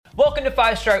Welcome to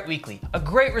 5 Stripe Weekly. A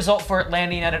great result for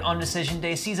Atlanta United on decision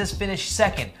day sees us finish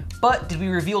second. But did we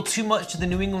reveal too much to the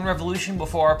New England Revolution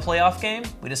before our playoff game?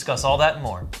 We discuss all that and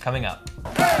more coming up.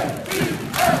 Welcome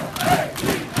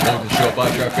to the show,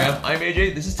 5 Stripe fam. I'm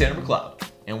AJ, this is Tanner McLeod.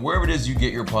 And wherever it is you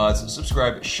get your pods,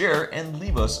 subscribe, share, and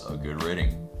leave us a good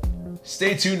rating.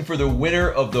 Stay tuned for the winner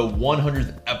of the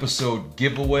 100th episode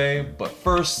giveaway. But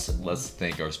first, let's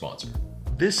thank our sponsor.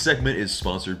 This segment is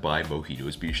sponsored by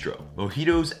Mojitos Bistro.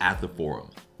 Mojitos at the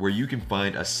Forum, where you can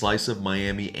find a slice of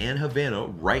Miami and Havana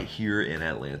right here in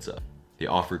Atlanta. They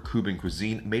offer Cuban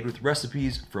cuisine made with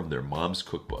recipes from their mom's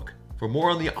cookbook. For more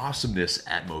on the awesomeness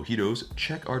at Mojitos,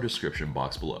 check our description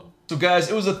box below. So guys,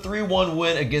 it was a 3-1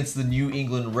 win against the New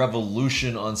England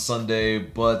Revolution on Sunday,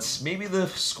 but maybe the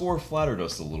score flattered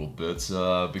us a little bit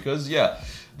because,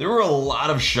 there were a lot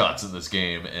of shots in this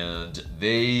game, and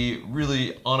they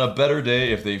really, on a better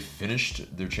day, if they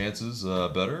finished their chances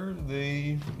better,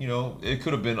 it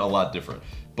could have been a lot different.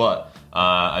 But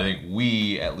I think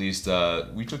we, at least,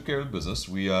 we took care of business.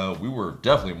 We were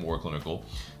definitely more clinical.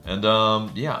 And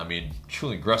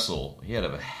Julian Gressel, he had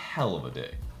a hell of a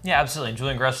day. Yeah, absolutely.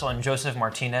 Julian Gressel and Josef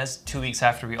Martinez, 2 weeks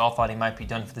after we all thought he might be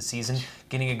done for the season,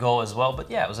 getting a goal as well. But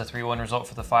yeah, it was a 3-1 result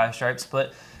for the Five Stripes.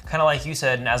 But kind of like you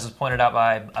said, and as was pointed out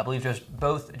by, I believe,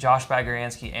 both Josh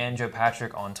Bagariansky and Joe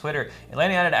Patrick on Twitter,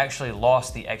 Atlanta United actually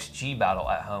lost the XG battle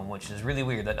at home, which is really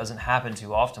weird. That doesn't happen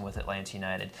too often with Atlanta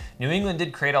United. New England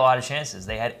did create a lot of chances.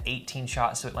 They had 18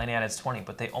 shots to Atlanta United's 20,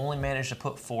 but they only managed to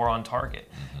put 4 on target.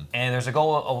 Mm-hmm. And there's a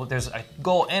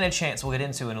goal and a chance we'll get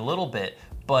into in a little bit.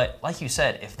 But like you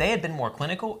said, if they had been more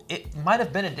clinical, it might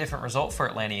have been a different result for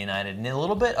Atlanta United and a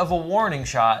little bit of a warning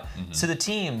shot to the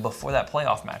team before that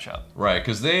playoff matchup. Right,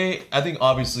 because they, I think,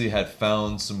 obviously had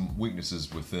found some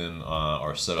weaknesses within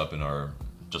our setup and our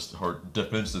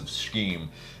defensive scheme.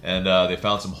 And they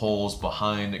found some holes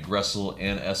behind Gressel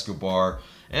and Escobar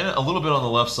and a little bit on the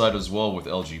left side as well with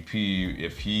LGP.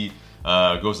 If he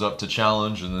goes up to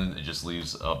challenge and then it just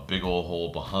leaves a big old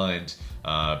hole behind.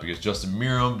 Because Justin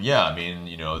Meram,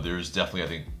 there's definitely, I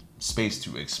think, space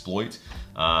to exploit.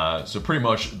 So pretty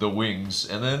much the wings,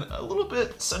 and then a little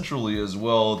bit centrally as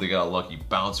well. They got a lucky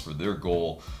bounce for their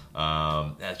goal.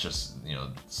 That's just,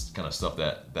 kind of stuff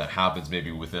that happens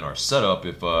maybe within our setup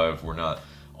if we're not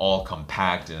all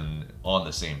compact and on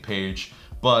the same page.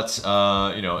 But,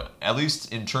 at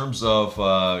least in terms of,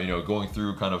 going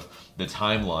through kind of the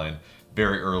timeline,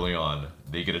 very early on,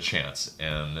 they get a chance.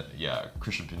 And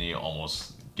Christian Penilla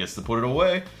almost gets to put it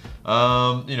away.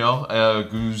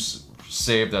 Goose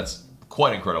save, that's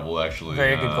quite incredible, actually.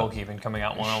 Very good goalkeeping, coming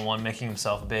out one-on-one, making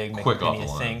himself big, making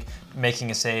Penilla think,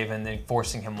 making a save, and then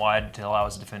forcing him wide to allow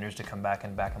his defenders to come back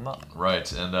and back him up. Right,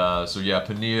 and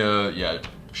Penilla,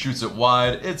 shoots it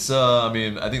wide. It's, I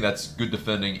think that's good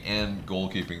defending and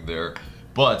goalkeeping there.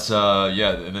 But,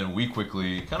 and then we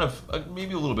quickly kind of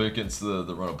maybe a little bit against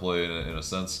the run of play in a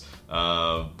sense.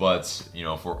 But,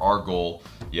 for our goal,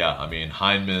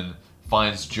 Hyndman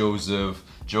finds Joseph.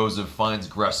 Joseph finds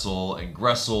Gressel. And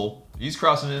Gressel, he's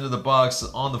crossing into the box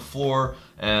on the floor.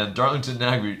 And Darlington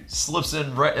Nagbe slips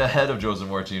in right ahead of Josef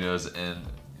Martinez and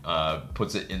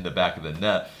puts it in the back of the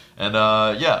net. And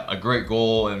a great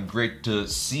goal, and great to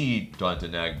see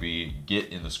Darlington Nagbe get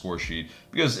in the score sheet,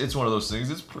 because it's one of those things,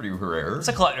 it's pretty rare. It's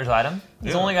a collector's item.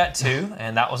 He's only got 2,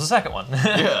 and that was the second one.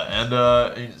 And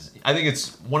I think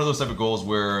it's one of those type of goals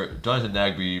where Darlington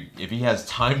Nagbe, if he has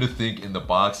time to think in the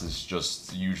box, it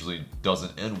just usually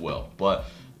doesn't end well. But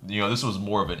this was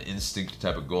more of an instinct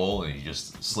type of goal, and he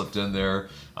just slipped in there.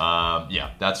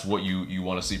 That's what you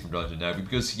want to see from Darlington Nagbe,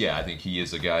 because, I think he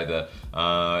is a guy that,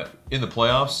 in the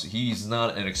playoffs, he's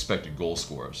not an expected goal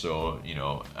scorer. So,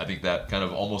 I think that kind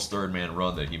of almost third-man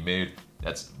run that he made,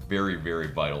 that's very,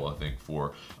 very vital, I think,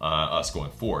 for us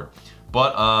going forward.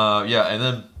 But, and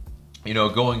then,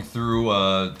 going through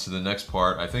to the next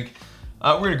part, I think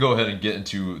we're going to go ahead and get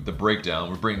into the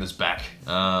breakdown. We're bringing this back.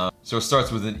 So it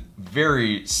starts with a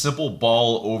very simple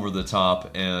ball over the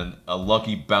top and a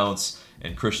lucky bounce,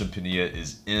 and Christian Penilla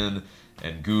is in.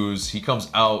 And Goose, he comes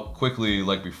out quickly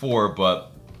like before,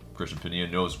 but Christian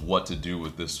Penilla knows what to do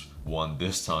with this one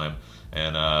this time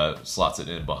and slots it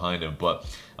in behind him. But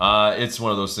it's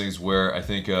one of those things where I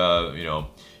think,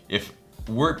 if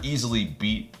we're easily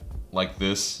beat like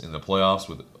this in the playoffs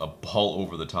with a ball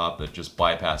over the top that just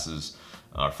bypasses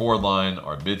our forward line,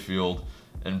 our midfield,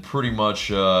 and pretty much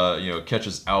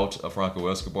catches out a Franco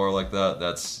Escobar like that,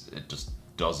 it just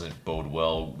doesn't bode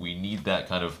well. We need that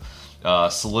kind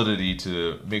of solidity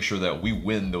to make sure that we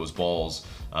win those balls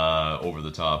over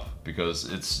the top, because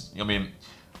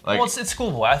Like, well, it's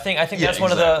schoolboy. I think that's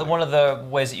one of the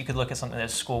ways that you could look at something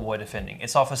that's schoolboy defending.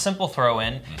 It's off a simple throw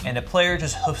in, and a player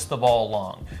just hoofs the ball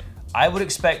long. I would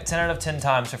expect 10 out of 10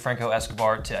 times for Franco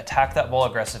Escobar to attack that ball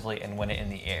aggressively and win it in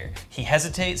the air. He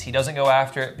hesitates, he doesn't go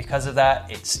after it. Because of that,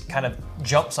 it kind of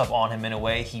jumps up on him in a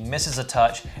way. He misses a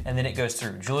touch, and then it goes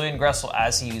through. Julian Gressel,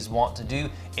 as he's wont to do,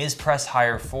 is pressed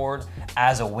higher forward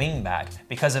as a wingback.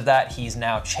 Because of that, he's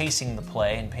now chasing the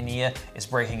play, and Pinilla is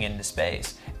breaking into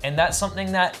space. And that's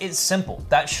something that is simple.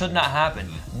 That should not happen.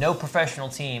 No professional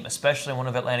team, especially one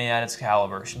of Atlanta United's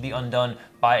caliber, should be undone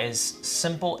by as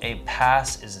simple a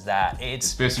pass as that.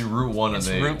 It's basically route one. It's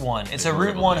route one. It's a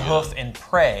route one hoof and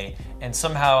pray, and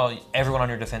somehow everyone on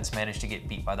your defense managed to get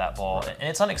beat by that ball. And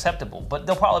it's unacceptable. But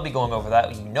they'll probably be going over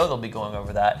that. You know they'll be going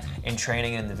over that in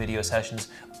training and in the video sessions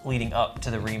leading up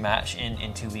to the rematch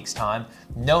in 2 weeks' time,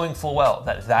 knowing full well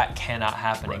that that cannot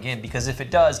happen again. Because if it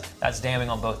does, that's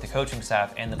damning on both the coaching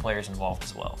staff and the players involved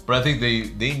as well. But I think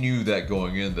they knew that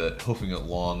going in, that hoofing it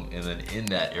long and then in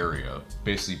that area,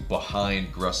 basically behind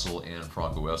Gressel and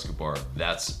Franco Escobar,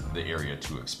 that's the area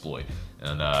to exploit.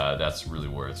 And that's really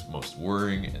where it's most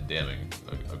worrying and damning.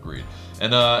 Agreed.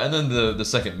 And then the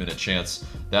second minute chance,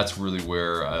 that's really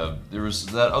where there was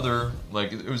that other,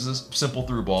 like, it was this simple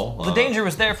through ball. Well, the danger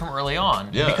was there from early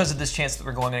on because of this chance that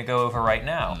we're going to go over right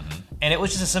now. And it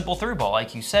was just a simple through ball,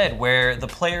 like you said, where the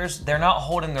players, they're not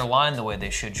holding their line the way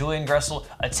they should. Julian Gressel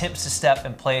attempts to step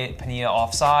and play Pinilla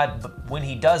offside, but when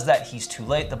he does that, he's too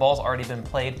late. The ball's already been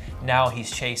played. Now he's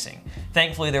chasing.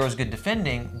 Thankfully, there was good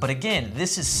defending, but again,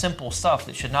 this is simple stuff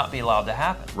that should not be allowed to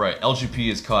happen. Right.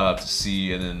 LGP is caught out to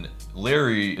sea, and then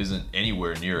Larry isn't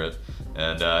anywhere near it,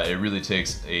 and it really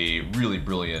takes a really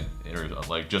brilliant,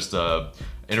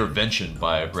 intervention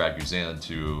by Brad Guzan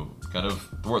to kind of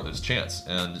thwart this chance.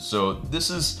 And so this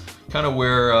is kind of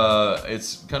where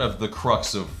it's kind of the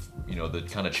crux of, the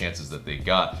kind of chances that they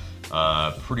got.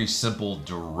 Pretty simple,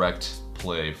 direct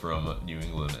play from New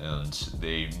England, and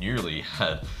they nearly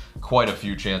had quite a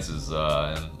few chances.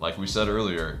 And like we said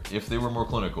earlier, if they were more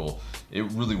clinical, it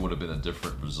really would have been a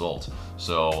different result.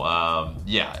 So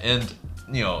and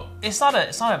it's not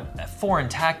a foreign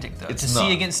tactic though to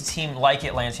see against a team like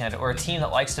Atlanta United or a team that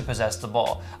likes to possess the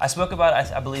ball. I spoke about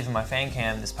it, I believe, in my fan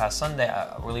cam this past Sunday,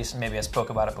 or at least maybe I spoke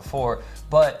about it before.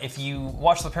 But if you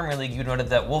watch the Premier League, you noted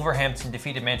that Wolverhampton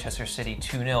defeated Manchester City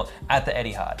 2-0 at the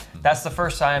Etihad. That's the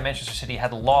first time Manchester City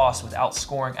had lost without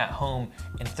scoring at home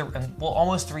in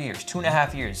almost 3 years,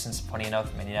 2.5 years since, funny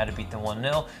enough, Man United beat them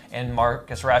 1-0, and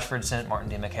Marcus Rashford sent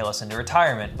Martin Demichelis into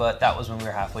retirement. But that was when we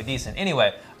were halfway decent.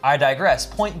 Anyway, I digress.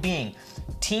 Point being,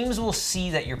 teams will see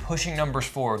that you're pushing numbers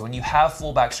forward when you have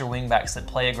fullbacks or wingbacks that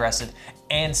play aggressive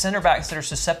and center backs that are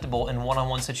susceptible in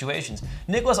one-on-one situations.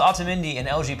 Nicholas Otamendi and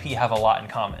LGP have a lot in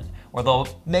common, where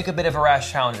they'll make a bit of a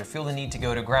rash challenge or feel the need to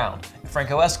go to ground.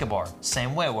 Franco Escobar,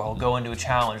 same way, where he'll go into a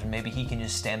challenge and maybe he can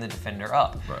just stand the defender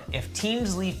up. Right. If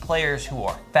teams leave players who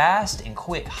are fast and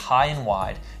quick, high and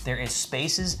wide, there is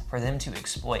spaces for them to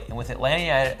exploit. And with Atlanta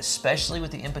United, especially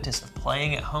with the impetus of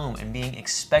playing at home and being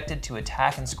expected to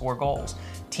attack and score goals,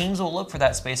 teams will look for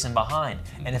that space in behind.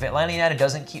 And if Atlanta United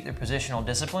doesn't keep their positional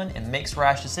discipline and makes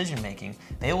rash decision making,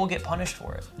 they will get punished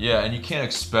for it. Yeah, and you can't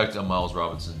expect a Miles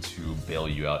Robinson to bail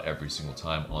you out every single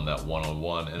time on that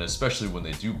one-on-one, and especially when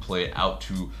they do play out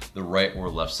to the right or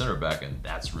left center back, and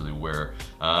that's really where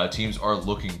teams are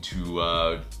looking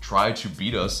to try to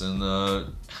beat us. And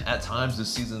at times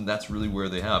this season, that's really where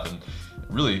they have. And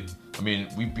really, I mean,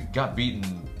 we got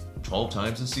beaten 12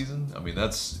 times this season. I mean,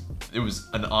 it was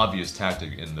an obvious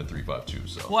tactic in the 3-5-2.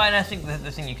 So. Well, and I think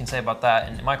the thing you can say about that,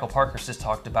 and Michael Parker's just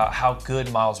talked about how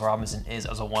good Miles Robinson is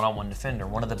as a one-on-one defender,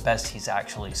 one of the best he's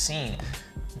actually seen.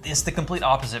 It's the complete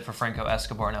opposite for Franco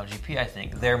Escobar and LGP, I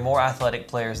think. They're more athletic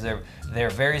players. They're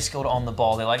very skilled on the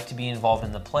ball. They like to be involved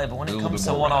in the play. But when it comes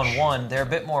to one-on-one, they're a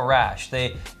bit more rash.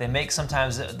 They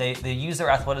use their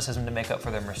athleticism to make up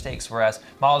for their mistakes, whereas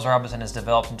Miles Robinson has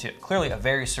developed into clearly a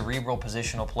very cerebral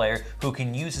positional player who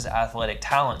can use his athletic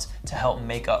talents to help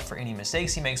make up for any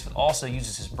mistakes he makes, but also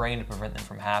uses his brain to prevent them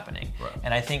from happening. Right.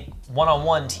 And I think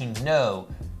one-on-one teams know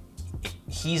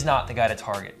he's not the guy to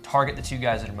target. Target the two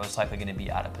guys that are most likely going to be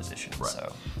out of position. Right.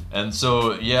 So. And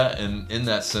so, yeah, and in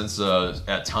that sense,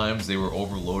 at times they were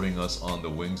overloading us on the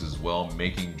wings as well,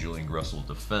 making Julian Gressel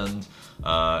defend.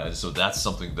 And so that's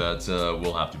something that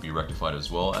will have to be rectified as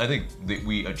well. I think that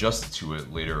we adjusted to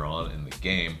it later on in the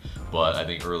game, but I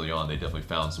think early on they definitely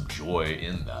found some joy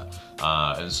in that.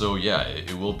 And so, yeah,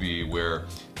 it will be where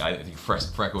I think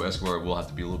Franco Escobar will have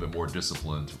to be a little bit more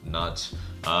disciplined, not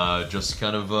just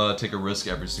kind of take a risk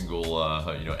every single,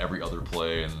 every other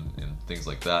play and things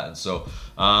like that. And so,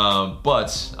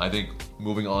 but I think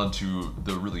moving on to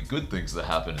the really good things that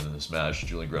happened in this match,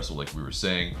 Julian Gressel, like we were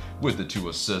saying, with the 2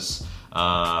 assists.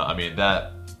 I mean,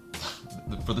 that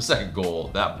for the second goal,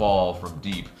 that ball from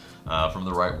deep, from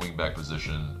the right wing back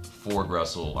position for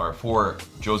Gressel, or for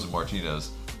Josef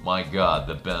Martinez. My God,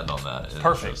 the bend on that.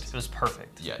 Perfect. It was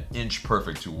perfect. Yeah, inch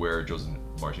perfect to where Josef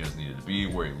Martinez needed to be,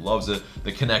 where he loves it.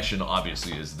 The connection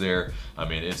obviously is there. I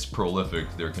mean, it's prolific,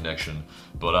 their connection.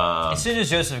 But as soon as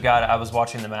Josef got it, I was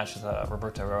watching the match with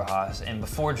Roberto Rojas, and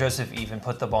before Josef even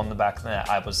put the ball in the back of the net,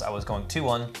 I was going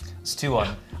 2-1. It's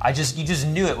 2-1. You just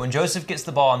knew it when Josef gets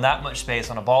the ball in that much space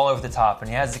on a ball over the top, and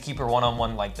he has the keeper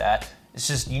one-on-one like that. It's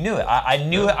just, you knew it. I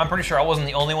knew it. I'm pretty sure I wasn't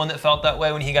the only one that felt that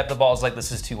way when he got the ball. It's like,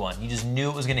 this is 2-1. You just knew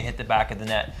it was going to hit the back of the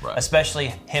net. Right. Especially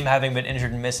him having been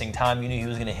injured and missing time. You knew he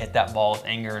was going to hit that ball with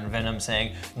anger and venom,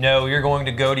 saying, no, you're going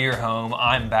to go to your home.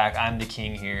 I'm back. I'm the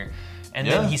king here. And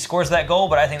then he scores that goal,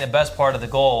 but I think the best part of the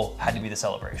goal had to be the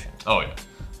celebration. Oh, yeah.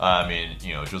 I mean,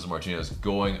 Josef Martinez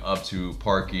going up to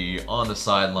Parky on the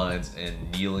sidelines and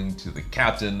kneeling to the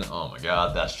captain. Oh my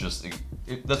God, that's just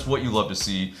that's what you love to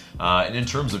see. And in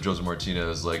terms of Josef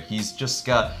Martinez, like, he's just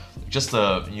got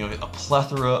a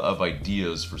plethora of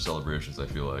ideas for celebrations, I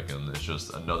feel like, and it's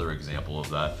just another example of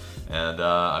that. And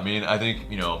I mean, I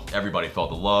think everybody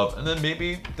felt the love, and then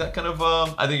maybe that kind of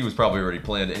I think it was probably already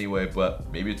planned anyway,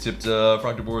 but maybe it tipped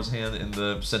Frank de Boer's hand in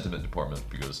the sentiment department,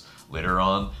 because later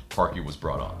on, Parky was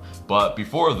brought on. But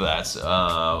before that,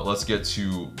 let's get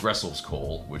to Gressel's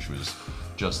goal, which was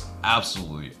just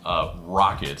absolutely a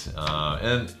rocket.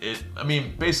 And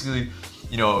basically,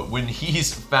 when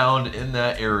he's found in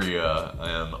that area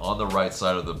and on the right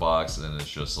side of the box, and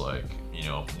it's just like,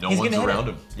 no one's around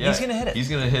him. Yeah, he's gonna hit it. He's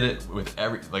gonna hit it with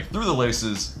through the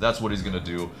laces. That's what he's gonna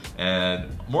do. And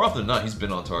more often than not, he's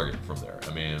been on target from there.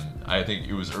 I mean, I think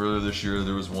it was earlier this year.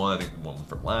 There was one. I think one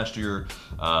from last year.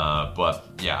 But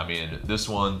yeah, I mean, this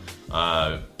one,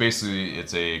 basically,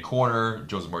 it's a corner.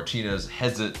 Josef Martinez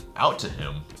heads it out to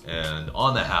him, and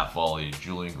on the half volley,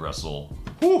 Julian Gressel,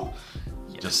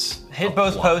 just hit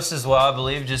both posts as well, I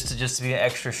believe, just to be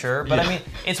extra sure. But I mean,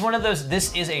 it's one of those.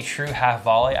 This is a true half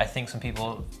volley. I think some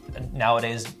people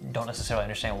nowadays don't necessarily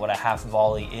understand what a half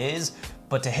volley is,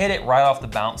 but to hit it right off the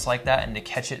bounce like that and to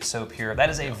catch it so pure,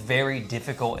 that is a very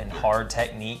difficult and hard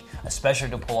technique, especially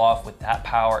to pull off with that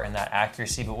power and that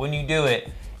accuracy. But when you do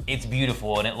it, it's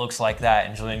beautiful, and it looks like that.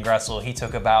 And Julian Gressel, he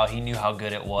took a bow. He knew how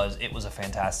good it was. It was a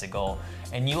fantastic goal,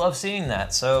 and you love seeing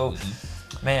that. So.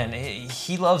 Man,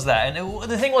 he loves that. And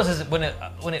the thing was, is when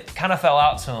it kind of fell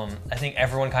out to him, I think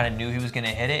everyone kind of knew he was going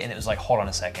to hit it, and it was like, hold on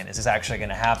a second, is this actually going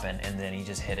to happen? And then he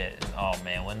just hit it. And, oh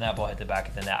man, when that ball hit the back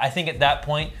of the net, I think at that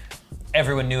point,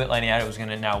 everyone knew Atlanta United was going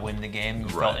to now win the game. You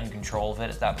felt in control of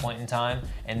it at that point in time.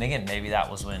 And again, maybe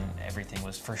that was when everything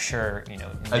was for sure,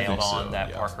 nailed on,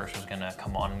 that Parkhurst was going to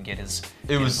come on and get his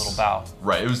little bow.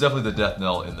 Right. It was definitely the death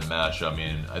knell in the match. I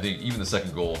mean, I think even the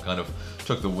second goal kind of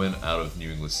took the wind out of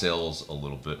New England's sails a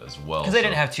little bit as well. Because they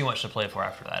didn't have too much to play for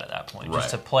after that at that point.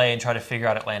 Just to play and try to figure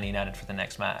out Atlanta United for the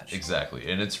next match.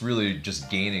 Exactly. And it's really just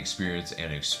gain experience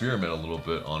and experiment a little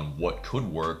bit on what could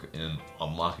work in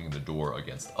unlocking the door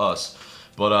against us.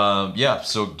 But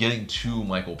so getting to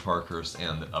Michael Parkhurst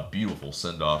and a beautiful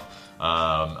send-off.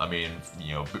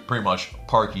 Pretty much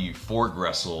Parky for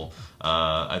Gressel.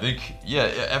 I think,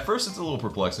 at first it's a little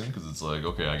perplexing because it's like,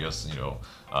 okay, I guess,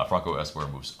 Franco Escobar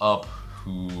moves up.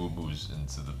 Who moves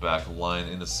into the back line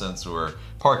in a sense, or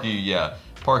Parky,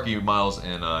 Miles,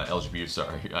 and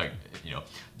LGB,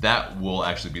 that will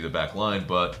actually be the back line,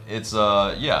 but it's,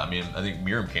 I think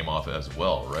Miram came off as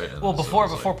well, right? And well,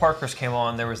 before Parkhurst came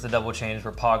on, there was the double change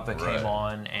where Pogba came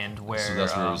on, and where... So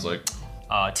that's where it was like...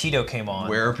 Tito came on.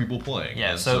 Where are people playing?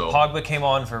 Yeah, so Pogba came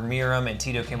on for Miram and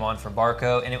Tito came on for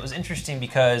Barco, and it was interesting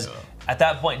because at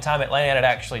that point in time, Atlanta had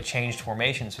actually changed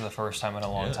formations for the first time in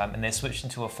a long time, and they switched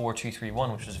into a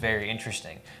 4-2-3-1, which was very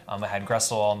interesting. It had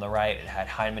Gressel on the right, it had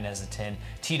Hyndman as the 10,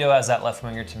 Tito as that left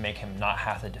winger to make him not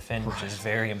have to defend, which is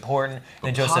very important.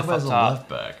 Then Josef up top.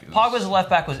 Pogba's left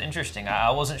back was interesting.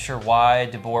 I wasn't sure why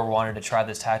De Boer wanted to try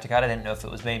this tactic out. I didn't know if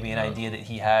it was maybe an idea that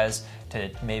he has to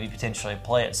maybe potentially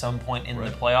play at some point in the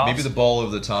playoffs. Maybe the ball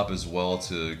over the top as well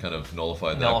to kind of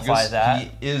nullify that.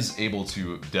 He is able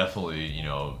to definitely,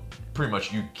 pretty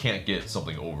much you can't get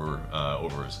something over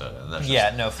his head. And that's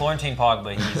Florentin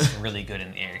Pogba, he's really good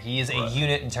in the air. He is a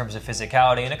unit in terms of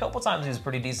physicality, and a couple times he was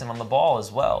pretty decent on the ball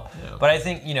as well. Yeah. But I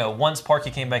think, once Parky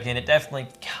came back in, it definitely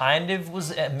kind of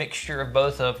was a mixture of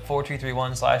both a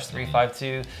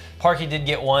 4-2-3-1/3-5-2. Parky did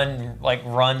get one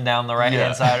run down the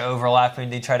right-hand side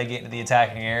overlapping to try to get into the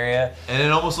attacking area. And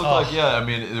it almost looked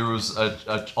there was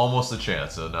almost a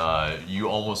chance, and you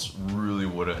almost really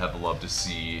would have loved to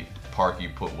see Parky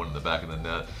put one in the back of the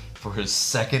net for his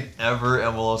second ever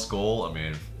MLS goal. I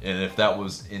mean, and if that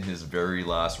was in his very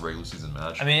last regular season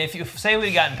match. I mean, if you say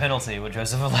we'd gotten penalty, would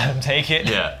Joseph have let him take it?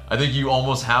 Yeah, I think you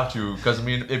almost have to, because I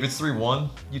mean, if it's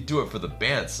 3-1, you do it for the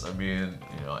Bants. I mean,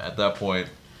 at that point,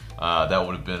 that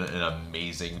would have been an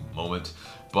amazing moment.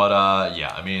 But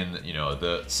I mean,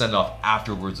 the send off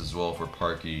afterwards as well for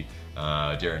Parky.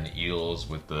 Darren Eales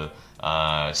with the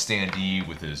standee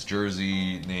with his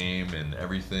jersey name and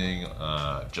everything.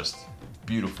 Just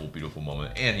beautiful, beautiful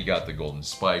moment. And he got the golden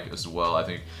spike as well. I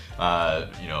think,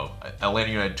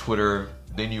 Atlanta United Twitter,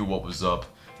 they knew what was up.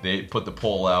 They put the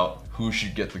poll out, who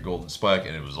should get the golden spike,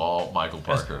 and it was all Michael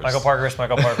Parkhurst. Michael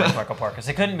Parkhurst.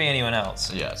 It couldn't be anyone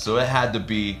else. Yeah, so it had to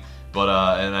be. But,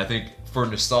 and I think for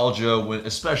nostalgia,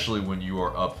 especially when you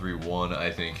are up 3-1,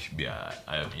 I think,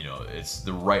 it's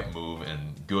the right move, and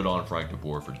good on Frank de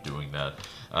Boer for doing that.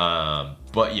 I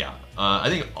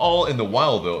think all in the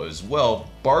while, though, as well,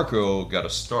 Barco got a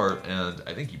start, and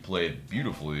I think he played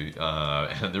beautifully.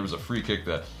 And there was a free kick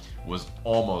that was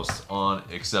almost on,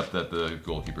 except that the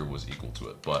goalkeeper was equal to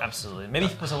it. But absolutely, maybe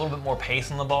if it was a little bit more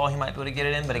pace on the ball, he might be able to get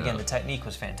it in. But again, the technique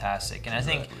was fantastic, and I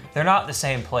think they're not the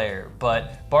same player.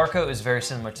 But Barco is very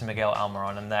similar to Miguel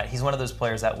Almiron in that he's one of those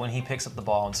players that when he picks up the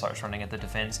ball and starts running at the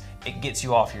defense, it gets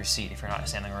you off your seat if you're not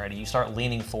standing already. You start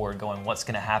leaning forward, going, "What's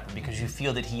going to happen?" Because you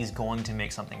feel that he's going to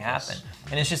make something happen.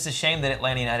 And it's just a shame that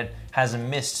Atlanta United has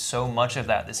missed so much of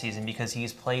that this season because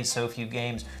he's played so few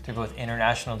games through both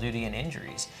international duty and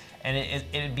injuries. And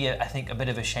it'd be, I think, a bit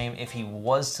of a shame if he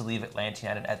was to leave Atlanta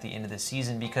United at the end of the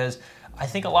season, because I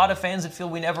think a lot of fans would feel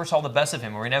we never saw the best of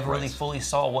him, or we never really fully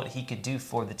saw what he could do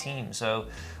for the team. So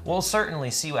we'll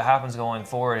certainly see what happens going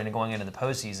forward and going into the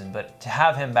postseason. But to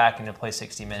have him back and to play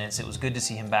 60 minutes, it was good to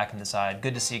see him back in the side,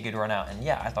 good to see a good run out. And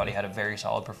I thought he had a very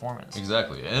solid performance.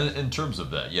 Exactly. And in terms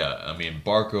of that, I mean,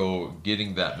 Barco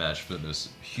getting that match fitness,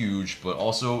 huge. But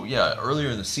also, earlier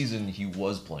in the season, he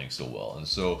was playing so well. And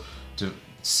so to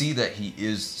see that he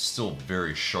is still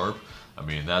very sharp. I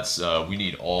mean, that's we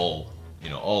need all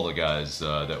the guys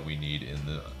that we need in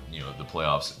the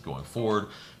playoffs going forward.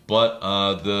 But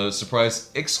the surprise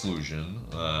exclusion,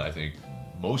 I think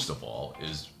most of all,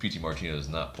 is Pity Martinez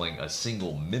not playing a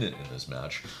single minute in this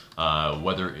match.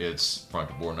 Whether it's Frank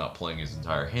de Boer not playing his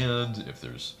entire hand, if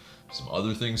there's some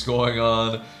other things going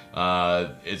on,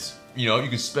 it's you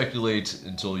can speculate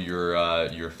until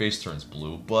your face turns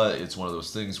blue, but it's one of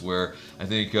those things where I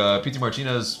think Pity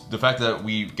Martinez, the fact that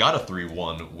we got a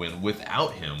 3-1 win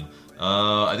without him,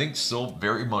 I think still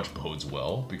very much bodes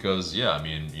well, because I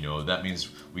mean, that means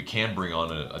we can bring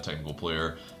on a technical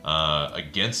player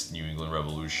against New England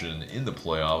Revolution in the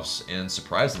playoffs and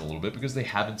surprise them a little bit, because they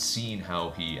haven't seen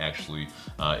how he actually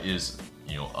is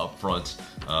up front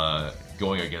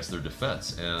going against their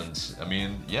defense. And I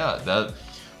mean, that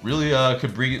really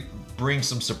could bring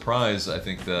some surprise. I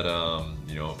think that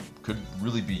could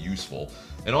really be useful.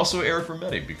 And also Eric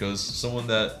Vermetti, because someone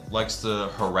that likes to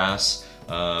harass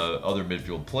other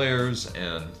midfield players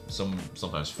and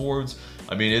sometimes forwards.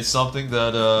 I mean, it's something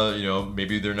that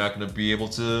maybe they're not going to be able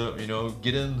to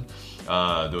get in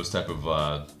those type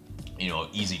of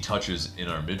easy touches in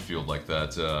our midfield like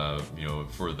that,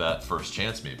 for that first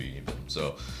chance maybe even.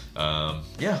 So, I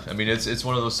mean, it's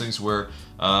one of those things where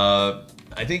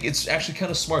I think it's actually kind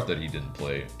of smart that he didn't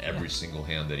play every single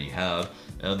hand that he had.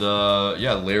 And,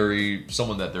 Larry,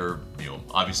 someone that they're,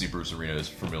 obviously Bruce Arena is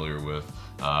familiar with,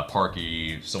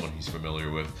 Parky, someone he's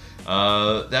familiar with.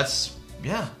 That's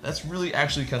really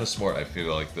actually kind of smart, I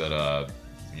feel like, that,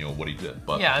 what he did.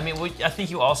 But I mean, I think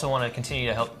you also want to continue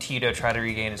to help Tito try to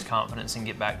regain his confidence and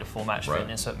get back to full match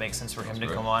fitness, so it makes sense for him to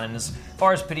come on. And as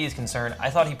far as Pity is concerned,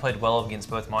 I thought he played well against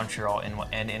both Montreal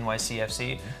and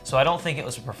NYCFC, so I don't think it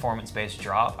was a performance-based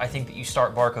drop. I think that you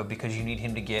start Barco because you need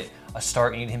him to get a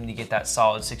start, you need him to get that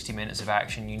solid 60 minutes of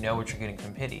action. You know what you're getting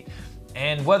from Pity.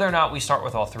 And whether or not we start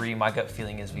with all three, my gut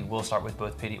feeling is we will start with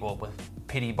both Pity,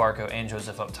 Barco, and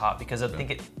Joseph up top, because I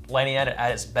think Atlanta United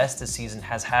at its best this season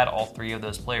has had all three of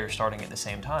those players starting at the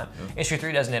same time. It's your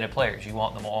three designated players. You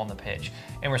want them all on the pitch.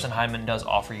 Emerson Hyndman does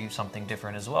offer you something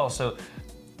different as well. So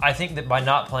I think that by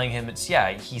not playing him,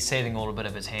 he's saving a little bit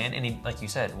of his hand. And like you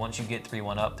said, once you get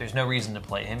 3-1 up, there's no reason to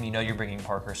play him. You know you're bringing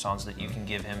Parker on so that you can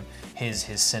give him his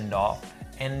send-off.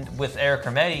 And with Eric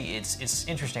Remedi, it's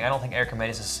interesting. I don't think Eric Remedi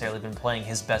has necessarily been playing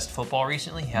his best football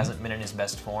recently. He hasn't been in his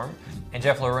best form. And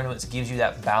Jeff Larentowicz gives you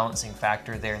that balancing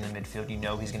factor there in the midfield. You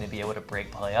know he's going to be able to break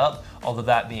play up. Although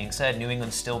that being said, New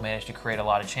England still managed to create a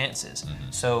lot of chances.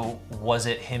 So was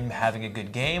it him having a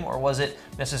good game, or was it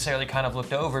necessarily kind of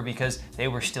looked over because they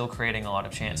were still creating a lot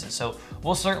of chances? So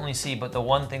we'll certainly see. But the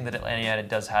one thing that Atlanta United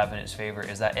does have in its favor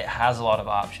is that it has a lot of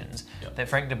options. That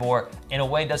Frank de Boer, in a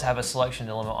way, does have a selection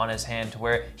limit on his hand to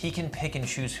where he can pick and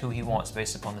choose who he wants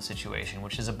based upon the situation,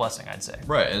 which is a blessing, I'd say.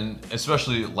 Right, and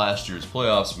especially last year's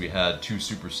playoffs, we had 2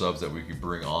 super subs that we could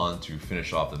bring on to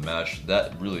finish off the match.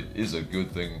 That really is a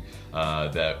good thing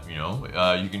that,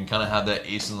 you can kind of have that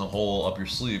ace in the hole up your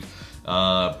sleeve.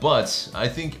 But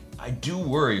I do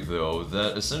worry, though,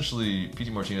 that essentially Pity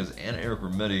Martinez and Eric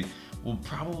Remedi will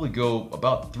probably go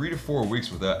about 3 to 4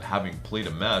 weeks without having played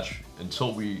a match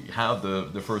until we have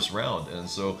the first round. And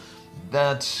so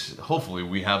that hopefully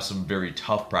we have some very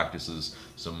tough practices,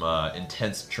 some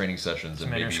intense training sessions, some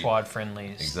and maybe inter-squad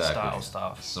friendly style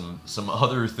stuff. Some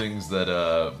other things that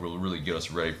will really get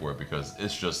us ready for it, because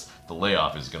it's just the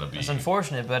layoff is going to be. It's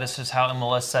unfortunate, but it's just how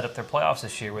MLS set up their playoffs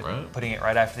this year with putting it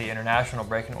right after the international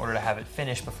break in order to have it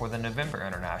finished before the November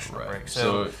international break.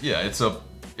 So yeah, it's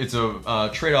a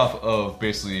trade-off of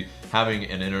basically having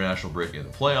an international break in the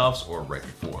playoffs or right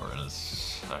before, and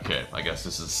it's okay. I guess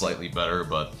this is slightly better,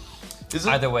 but.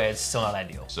 Either way, it's still not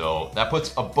ideal. So that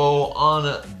puts a bow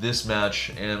on this match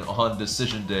and on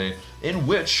decision day, in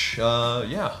which,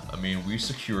 we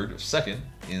secured second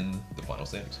in the final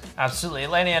standings. Absolutely.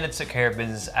 Atlanta United took care of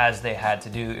business as they had to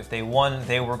do. If they won,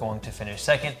 they were going to finish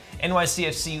second.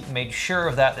 NYCFC made sure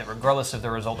of that regardless of the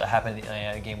result that happened in the Atlanta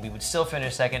United game, we would still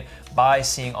finish second by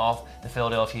seeing off the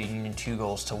Philadelphia Union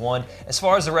 2-1. As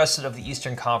far as the rest of the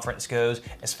Eastern Conference goes,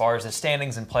 as far as the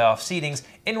standings and playoff seedings,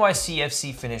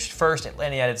 NYCFC finished first,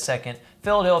 Atlanta United second,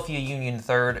 Philadelphia Union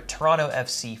third, Toronto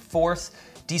FC fourth,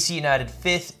 DC United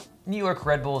fifth, New York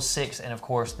Red Bulls 6th, and of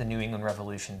course the New England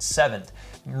Revolution 7th.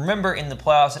 Remember, in the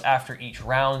playoffs, that after each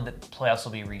round, the playoffs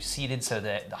will be reseeded so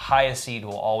that the highest seed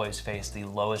will always face the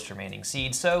lowest remaining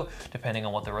seed. So, depending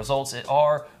on what the results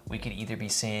are, we could either be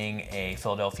seeing a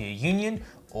Philadelphia Union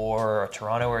or a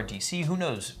Toronto or a DC, who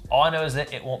knows? All I know is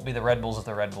that it won't be the Red Bulls if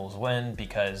the Red Bulls win,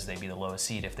 because they'd be the lowest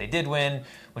seed if they did win,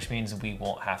 which means we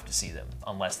won't have to see them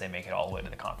unless they make it all the way to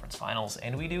the conference finals,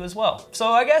 and we do as well. So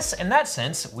I guess in that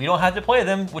sense, we don't have to play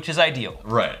them, which is ideal.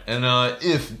 Right, and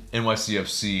if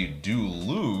NYCFC do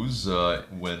lose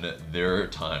when their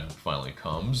time finally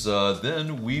comes,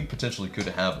 then we potentially could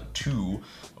have 2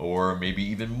 or maybe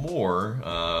even more,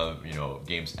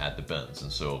 games at the Benz.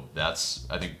 And so that's,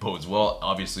 I think, bodes well.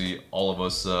 Obviously, all of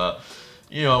us,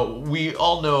 we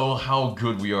all know how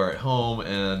good we are at home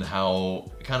and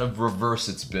how kind of reverse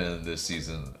it's been this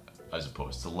season as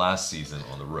opposed to last season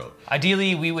on the road.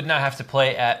 Ideally, we would not have to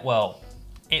play at,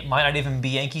 it might not even be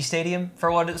Yankee Stadium for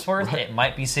what it's worth. Right. It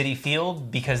might be Citi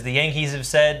Field, because the Yankees have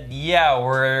said, yeah,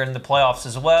 we're in the playoffs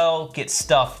as well. Get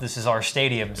stuffed. This is our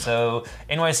stadium. So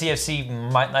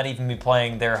NYCFC might not even be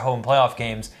playing their home playoff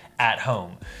games at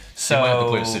home. So they might have to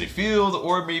play at Citi Field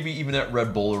or maybe even at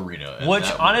Red Bull Arena. Which,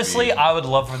 honestly, I would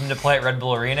love for them to play at Red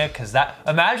Bull Arena, because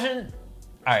imagine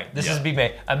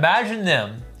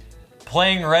them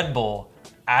playing Red Bull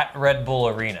at Red Bull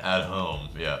Arena. At home,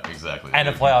 yeah, exactly. And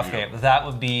a playoff game. That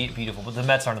would be beautiful. But the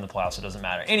Mets aren't in the playoffs, so it doesn't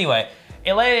matter. Anyway,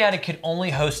 Atlanta United could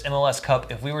only host MLS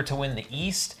Cup if we were to win the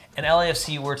East and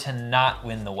LAFC were to not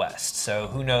win the West. So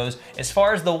who knows? As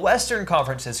far as the Western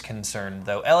Conference is concerned,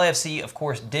 though, LAFC, of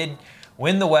course, did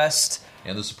win the West.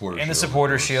 And the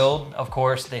Supporter Shield, of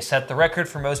course. They set the record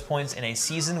for most points in a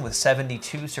season with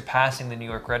 72, surpassing the New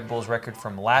York Red Bulls record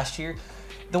from last year.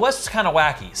 The West was kind of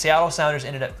wacky. Seattle Sounders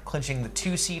ended up clinching the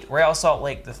 2 seed, Real Salt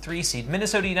Lake the 3 seed.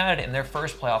 Minnesota United, in their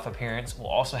first playoff appearance, will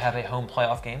also have a home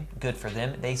playoff game. Good for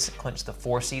them. They clinched the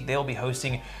 4 seed. They'll be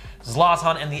hosting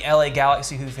Zlatan and the LA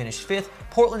Galaxy, who finished 5th.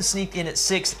 Portland sneaked in at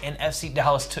 6th, and FC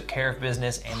Dallas took care of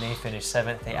business, and they finished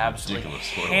 7th. They absolutely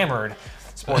hammered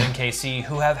Sporting KC,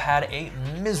 who have had a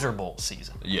miserable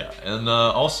season. Yeah, and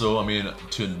also,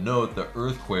 to note, the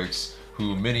Earthquakes,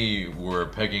 who many were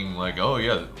pegging like, oh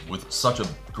yeah, with such a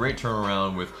great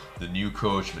turnaround with the new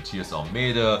coach, Matias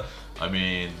Almeida,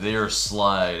 their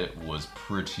slide was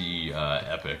pretty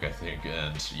epic, I think.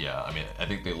 And yeah, I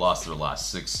think they lost their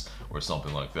last 6 or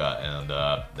something like that. And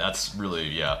that's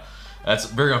really, that's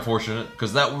very unfortunate,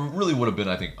 because that really would have been,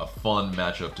 I think, a fun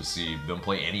matchup to see them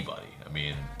play anybody.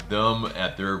 Them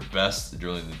at their best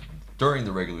during during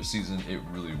the regular season, it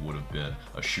really would have been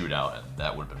a shootout, and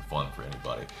that would have been fun for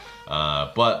anybody.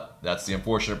 But that's the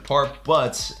unfortunate part.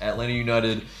 But Atlanta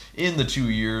United, in the 2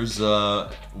 years,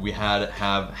 we have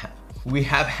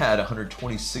had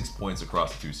 126 points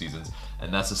across the 2 seasons,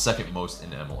 and that's the second most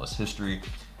in MLS history.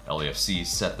 LAFC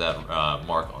set that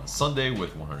mark on Sunday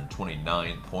with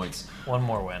 129 points. One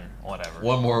more win, whatever.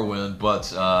 One more win,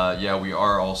 but yeah, we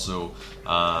are also...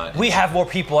 we have more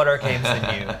people at our games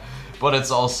than you. But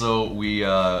it's also, we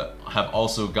have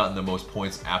also gotten the most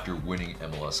points after winning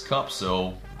MLS Cup,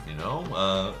 so,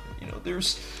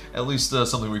 there's at least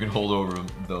something we can hold over them.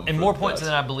 And more points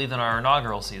than I believe in our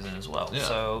inaugural season as well. Yeah.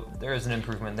 So there is an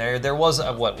improvement there. There was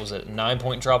a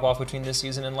 9-point drop off between this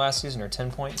season and last season, or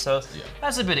 10 points. So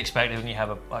that's a bit expected when you have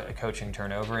a coaching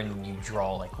turnover and you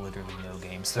draw like literally no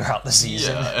games throughout the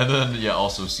season. Yeah, and then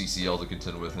also CCL to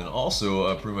contend with, and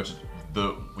also pretty much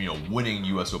the winning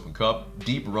U.S. Open Cup,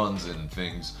 deep runs and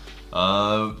things.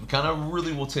 Kind of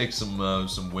really will take some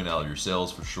win out of your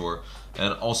sails for sure.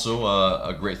 And also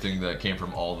a great thing that came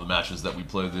from all the matches that we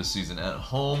played this season at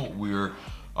home.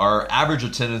 Our average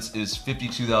attendance is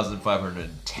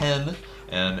 52,510,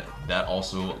 and that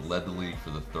also led the league for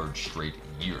the 3rd straight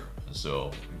year.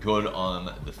 So good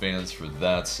on the fans for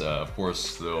that. Of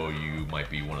course, though, you might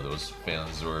be one of those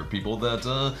fans or people that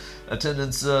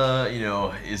attendance,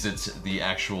 is it the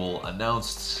actual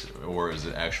announced or is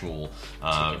it actual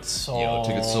tickets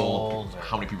sold?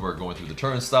 How many people are going through the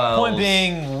turnstiles? Point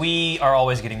being, we are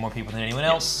always getting more people than anyone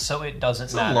else, so it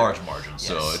doesn't matter. It's a large margin,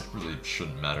 so it really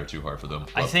shouldn't matter too hard for them.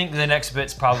 I think the next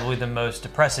bit's probably the most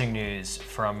depressing news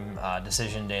from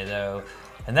Decision Day, though.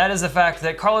 And that is the fact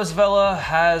that Carlos Vela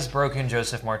has broken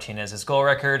Josef Martinez's goal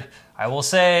record. I will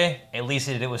say, at least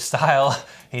he did it with style.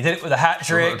 He did it with a hat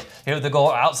trick. He did it with the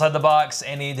goal outside the box,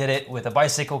 and he did it with a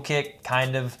bicycle kick,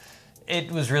 kind of.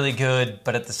 It was really good,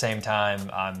 but at the same time,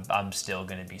 I'm still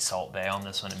going to be Salt Bay on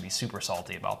this one and be super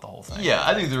salty about the whole thing. Yeah,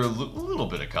 I think there are a little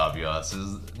bit of caveats.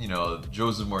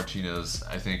 Josef Martinez,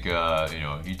 I think,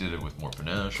 he did it with more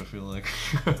panache, I feel like.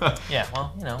 Yeah,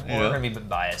 well, we're going to be a bit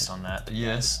biased on that.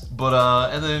 Yes, but,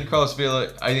 and then Carlos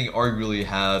Vela, I think, arguably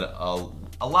had a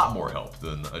lot more help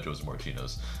than Josef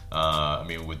Martinez.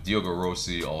 With Diogo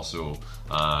Rossi also,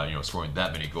 scoring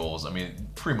that many goals.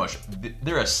 Pretty much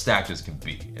they're as stacked as can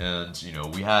be. And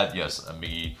we had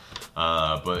Miggy,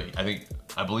 but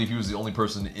I believe he was the only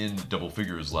person in double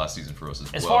figures last season for us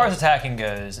as well. As far as attacking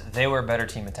goes, they were a better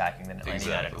team attacking than Atlanta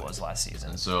United was last season.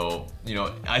 And so,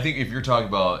 I think if you're talking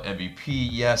about MVP,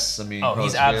 yes, Carlos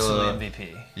he's absolutely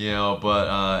MVP.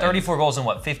 But 34 goals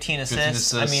and 15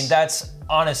 assists? That's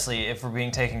honestly, if we're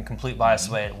being taken complete bias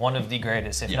away, one of the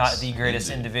greatest, if not the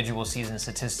greatest individual season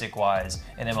statistic-wise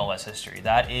in MLS history.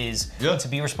 That is to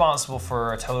be responsible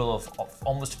for a total of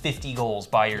almost 50 goals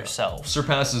by yourself.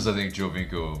 Surpasses, I think,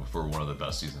 Jovinko for one of the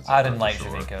best seasons. I didn't like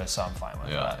Jovinko, so I'm fine with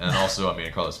that. And also,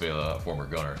 Carlos Vela, former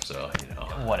Gunner, so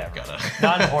whatever.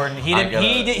 Not important. He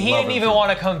didn't even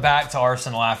want to come back to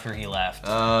Arsenal after he left.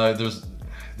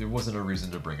 There wasn't a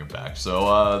reason to bring him back,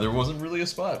 so there wasn't really a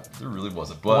spot. There really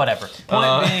wasn't. But whatever.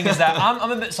 Point being is that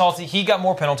I'm a bit salty. He got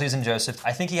more penalties than Josef.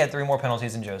 I think he had 3 more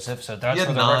penalties than Josef. So that's he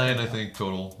had 9, I think,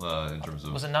 total in terms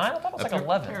of. Was it 9? I thought it was like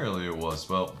 11. Apparently it was.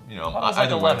 Well, I thought it was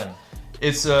like 11.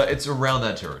 It's around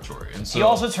that territory. And so, he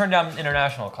also turned down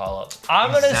international call-ups. I'm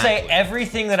going to say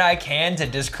everything that I can to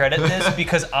discredit this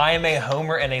because I am a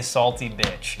homer and a salty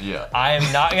bitch. Yeah. I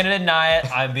am not going to deny it.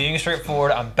 I'm being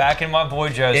straightforward. I'm backing my boy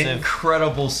Josef.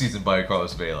 Incredible season by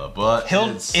Carlos Vela, but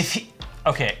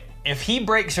if he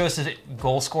breaks Josef's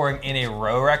goal scoring in a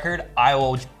row record, I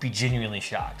will be genuinely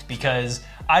shocked because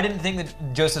I didn't think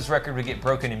that Josef's record would get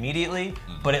broken immediately,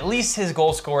 but at least his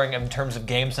goal scoring in terms of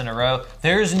games in a row,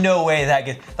 there's no way that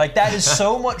gets, that is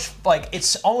so much,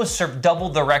 it's almost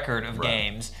doubled the record of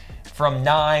games from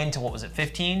 9 to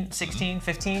 15, 16,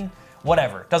 15,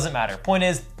 whatever, doesn't matter. Point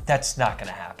is, that's not going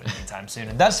to happen anytime soon,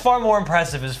 and that's far more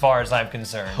impressive as far as I'm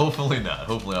concerned. Hopefully not,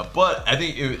 but I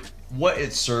think what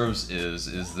it serves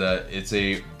is that it's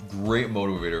a great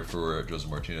motivator for Josef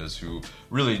Martinez, who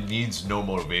really needs no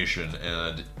motivation,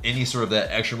 and any sort of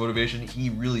that extra motivation, he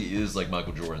really is like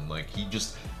Michael Jordan. He can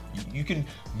just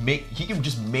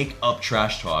make up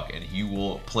trash talk, and he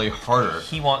will play harder.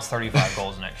 He wants 35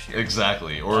 goals next year.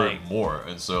 Exactly, or more.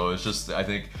 And so it's just, I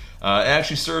think, it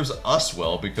actually serves us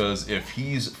well, because if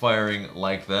he's firing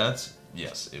like that,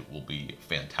 yes, it will be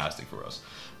fantastic for us.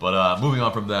 But moving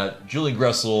on from that, Julian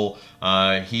Gressel,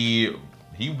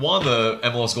 he won the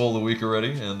MLS Goal of the Week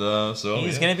already, and so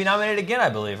he's going to be nominated again, I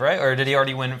believe, right? Or did he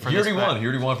already win for this? He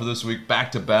already won for this week,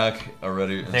 back to back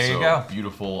already. And there you go.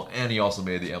 Beautiful, and he also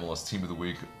made the MLS Team of the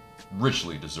Week.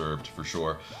 richly deserved for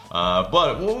sure.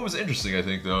 But what was interesting, I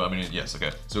think, though, I mean, yes,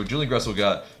 okay. So Julian Gressel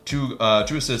got two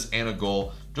assists and a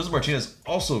goal. Joseph Martinez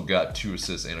also got 2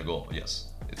 assists and a goal. Yes,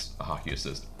 it's a hockey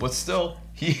assist. But still,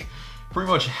 he pretty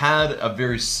much had a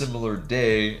very similar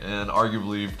day, and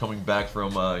arguably coming back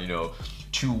from,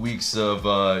 2 weeks of,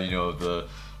 the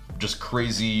just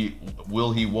crazy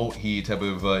will he, won't he type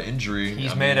of injury.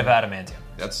 He's made of adamantium.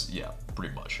 That's, yeah,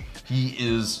 pretty much. He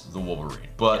is the Wolverine.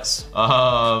 But, yes.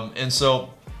 And so,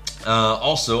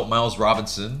 also, Miles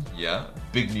Robinson, yeah,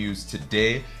 big news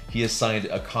today. He has signed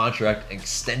a contract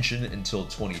extension until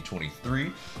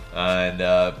 2023,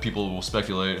 and people will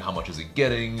speculate how much is he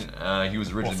getting. He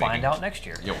was originally We'll find out next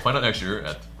year. Yeah, we'll find out next year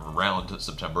at around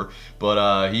September.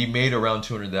 But he made around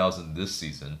 $200,000 this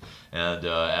season, and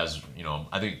as you know,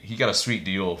 I think he got a sweet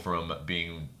deal from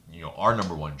being our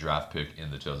 #1 draft pick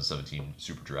in the 2017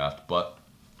 Super Draft. But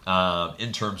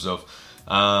in terms of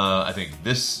I think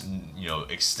this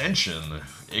extension,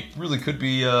 it really could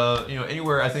be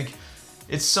anywhere. I think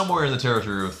it's somewhere in the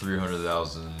territory of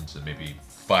 300,000 to maybe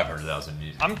 500,000.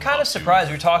 I'm kind of surprised.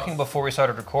 We were talking before we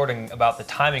started recording about the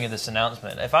timing of this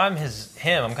announcement. If I'm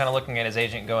him, I'm kind of looking at his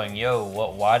agent going, "Yo,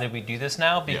 why did we do this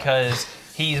now?" Because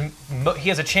he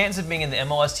has a chance of being in the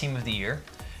MLS Team of the Year.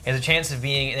 He has a chance of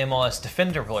being an MLS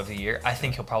Defender Player of the Year. I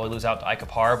think he'll probably lose out to Ika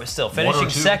Parr, but still finishing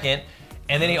second.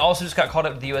 And then he also just got called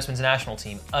up to the U.S. Men's National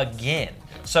Team again.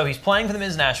 So he's playing for the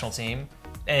Men's National Team.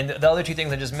 And the other 2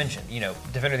 things I just mentioned,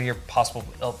 Defender of the Year, possible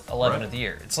 11 of the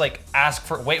year. It's like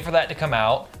wait for that to come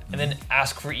out, and then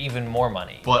ask for even more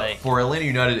money. But for Atlanta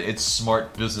United, it's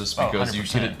smart business because you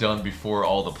get it done before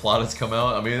all the plaudits come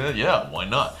out. I mean, yeah, why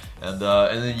not? And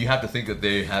then you have to think that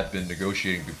they had been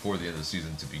negotiating before the end of the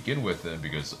season to begin with, and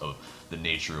because of the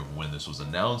nature of when this was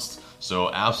announced.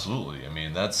 So absolutely, I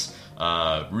mean, that's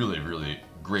really, really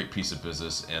great piece of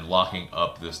business, and locking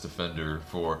up this defender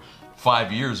for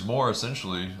 5 years more,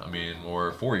 essentially. I mean,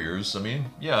 or 4 years. I mean,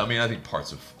 yeah. I mean, I think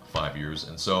parts of 5 years,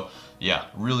 and so yeah,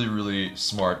 really, really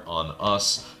smart on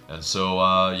us. And so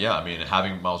yeah, I mean,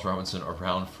 having Miles Robinson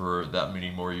around for that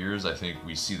many more years, I think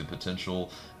we see the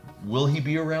potential. Will he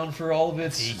be around for all of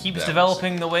it? If he keeps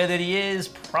developing the way that he is,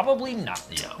 probably not.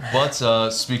 Yeah.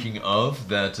 But speaking of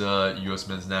that U.S.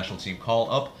 Men's National Team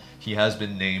call-up, he has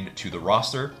been named to the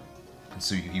roster. And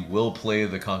so he will play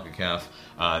the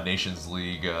CONCACAF Nations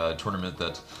League tournament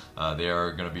that they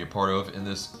are going to be a part of in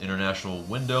this international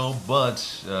window.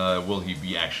 But will he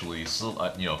be actually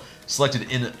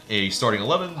selected in a starting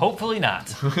 11? Hopefully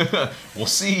not. We'll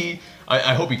see.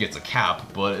 I hope he gets a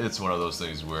cap, but it's one of those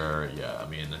things where, yeah, I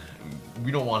mean,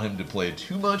 we don't want him to play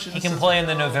too much. He can play in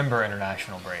the November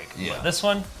international break. Yeah. But this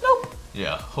one, nope.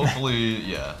 Yeah, hopefully,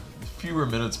 yeah. Fewer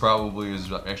minutes probably is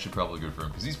actually probably good for him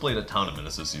because he's played a ton of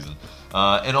minutes this season.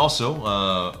 And also,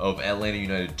 of Atlanta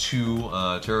United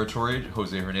 2 territory,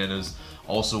 Jose Hernandez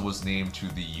also was named to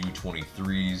the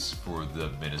U23s for the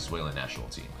Venezuelan national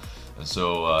team. And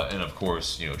so, and of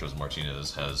course, Joseph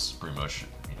Martinez has pretty much,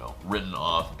 written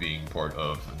off being part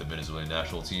of the Venezuelan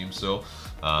national team. So,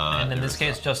 and in this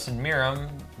case, Justin Meram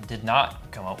did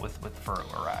not come up with for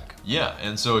Iraq. Yeah,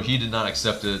 and so he did not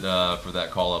accept it for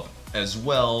that call-up as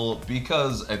well,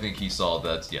 because I think he saw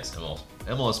that, yes,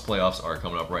 MLS playoffs are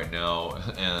coming up right now,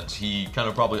 and he kind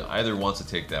of probably either wants to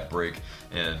take that break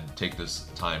and take this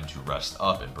time to rest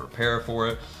up and prepare for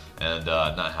it, and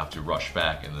not have to rush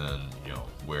back, and then,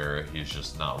 where he's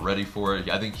just not ready for it.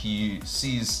 I think he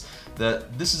sees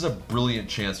that this is a brilliant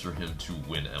chance for him to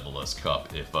win MLS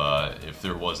Cup, if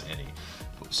there was any.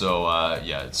 So,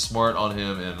 yeah, it's smart on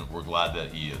him, and we're glad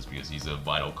that he is, because he's a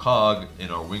vital cog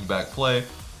in our wingback play.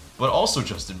 But also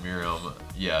Justin Meram,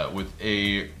 yeah, with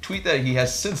a tweet that he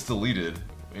has since deleted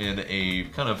in a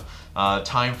kind of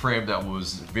time frame that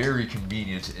was very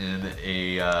convenient in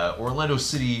a Orlando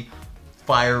City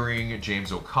firing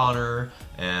James O'Connor,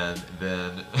 and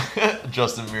then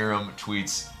Justin Meram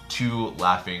tweets 2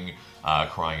 laughing,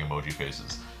 crying emoji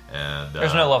faces. And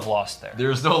there's no love lost there.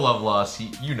 There's no love lost.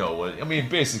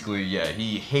 Basically, yeah,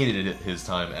 he hated his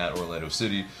time at Orlando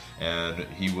City, and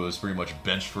he was pretty much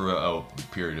benched for a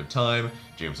period of time.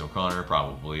 James O'Connor,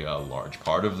 probably a large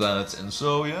part of that. And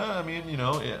so, yeah, I mean,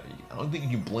 yeah, I don't think you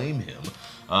can blame him.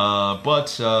 But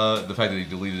the fact that he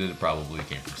deleted it probably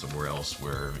came from somewhere else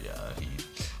where, yeah, he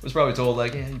was probably told,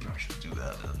 like, yeah, you probably shouldn't do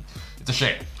that. And it's a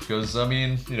shame, because, I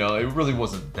mean, it really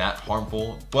wasn't that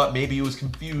harmful, but maybe it was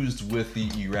confused with the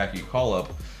Iraqi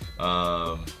call-up.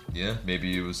 Yeah,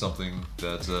 maybe it was something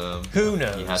that who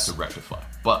knows? He had to rectify.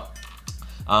 But,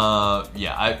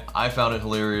 yeah, I found it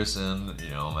hilarious, and,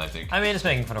 I think... I mean, it's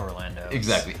making fun of Orlando.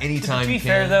 Exactly. Anytime to be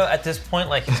fair, though, at this point,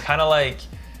 like, it's kind of like...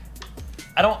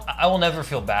 I will never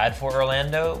feel bad for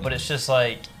Orlando, but it's just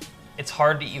like... it's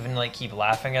hard to even like keep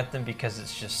laughing at them because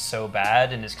it's just so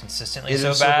bad and it's consistently It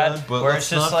so is bad. but where let's it's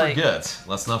just not like, forget.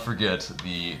 Let's not forget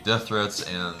the death threats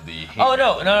and the hate. oh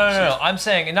mail that we no. received. I'm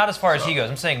saying not as far as he goes.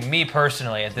 I'm saying me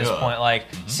personally at this Yeah. point, like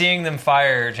seeing them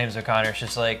fire James O'Connor, it's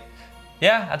just like,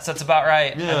 yeah, that's about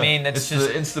right. Yeah, I mean, it's just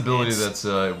the instability it's- that's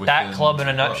within that club in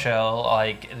a the club. nutshell.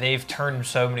 Like they've turned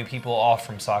so many people off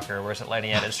from soccer, whereas Atlanta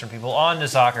United has turned people on to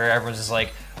soccer. Everyone's just like,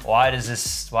 why is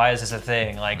this a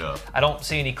thing? Like Yeah. I don't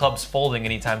see any clubs folding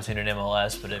anytime soon in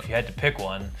MLS, but if you had to pick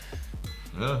one,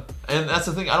 Yeah, and that's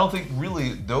the thing. I don't think really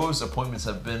those appointments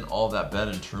have been all that bad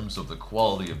in terms of the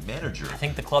quality of manager. I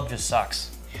think the club just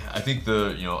sucks. I think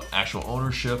the actual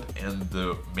ownership and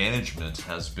the management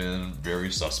has been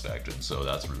very suspect, and so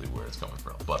that's really where it's coming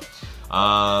from. But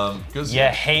because You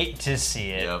hate to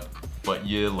see it. yeah, but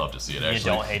you love to see it. Actually, You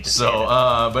don't hate to see so,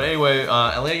 it. but anyway,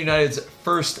 Atlanta United's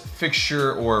first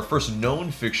fixture or first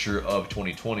known fixture of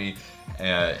 2020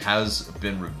 has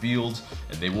been revealed,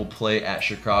 and they will play at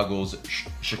Chicago's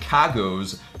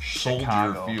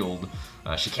Soldier Field.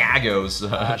 Chicago's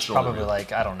It's Soldier probably Field.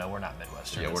 like, I don't know, we're not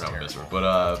Midwestern. Yeah, It's we're not terrible.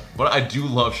 Midwestern, but I do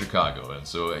love Chicago, and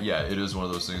so yeah, it is one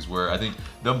of those things where I think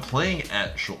them playing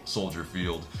at Soldier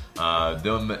Field,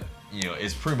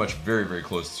 is pretty much very very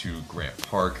close to Grant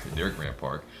Park, their Grant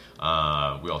Park.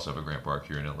 We also have a Grant Park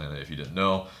here in Atlanta, if you didn't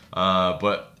know.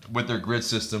 But with their grid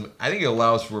system, I think it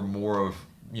allows for more of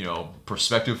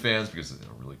prospective fans, because they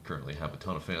don't really currently have a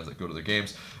ton of fans that go to their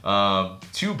games,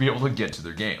 to be able to get to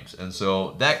their games. And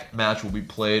so that match will be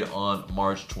played on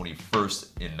March 21st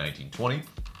in 1920,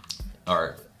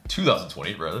 or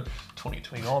 2020 rather.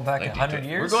 2020. We going back 100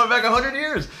 years? We're going back 100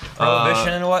 years. Prohibition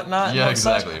and whatnot. yeah, and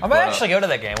such. exactly. I might actually go to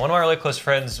that game. One of our really close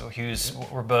friends,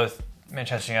 we're both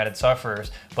Manchester United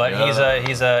sufferers, but Yeah.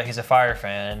 he's a Fire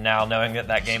fan, and now knowing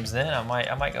that game's then, I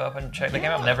might go up and check the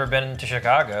game. I've never been to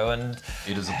Chicago, and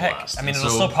It is a heck, blast. I mean, And it'll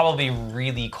so- still probably be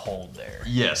really cold there.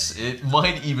 Yes, it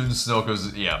might even snow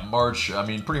because, March, I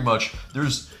mean, pretty much,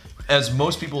 as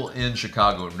most people in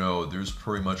Chicago know, there's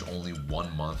pretty much only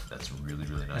 1 month that's really,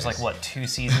 really nice. There's like what 2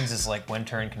 seasons is like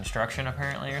winter and construction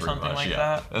apparently, or Pretty something much, like yeah.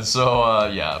 that. And so,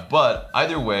 but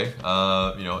either way,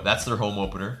 that's their home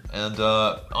opener. And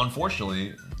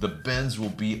unfortunately, the Bens will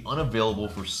be unavailable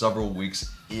for several weeks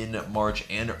in March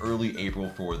and early April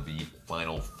for the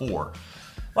Final Four.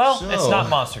 Well, it's So- not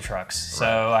monster trucks, so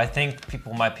Right. I think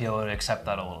people might be able to accept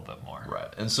that a little bit more.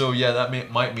 Right. And so, that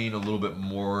might mean a little bit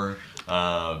more,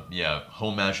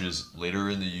 home matches later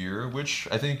in the year, which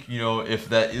I think, if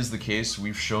that is the case,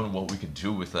 we've shown what we can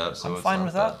do with that. So I'm it's fine not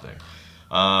with a bad that. thing.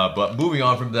 But moving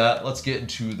on from that, let's get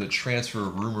into the transfer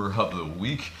rumor of the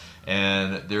week.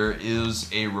 And there is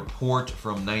a report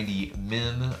from 90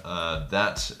 Min,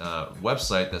 that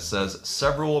website, that says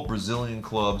several Brazilian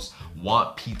clubs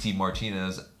want PT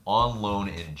Martinez on loan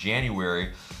in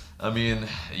January. I mean,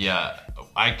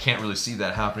 I can't really see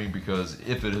that happening, because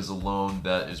if it is a loan,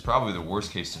 that is probably the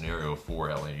worst case scenario for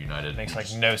Atlanta United. Makes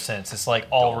like no sense. It's like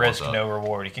all Don't want risk, that. no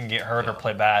reward. You can get hurt or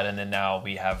play bad, and then now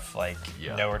we have like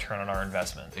Yeah. no return on our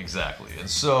investment. Exactly. And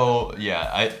so,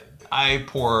 I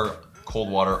pour cold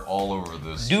water all over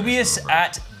this. Dubious rumor.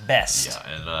 at best.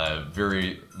 Yeah, and I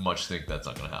very much think that's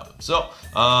not going to happen. So,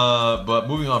 but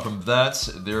moving on from that,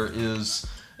 there is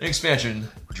an expansion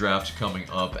draft coming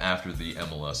up after the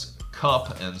MLS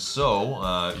Cup, and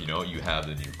so, you have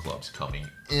the new clubs coming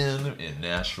in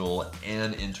Nashville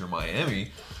and Inter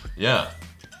Miami. Yeah,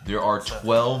 there are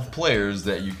 12 players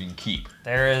that you can keep.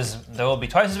 There will be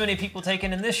twice as many people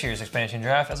taken in this year's expansion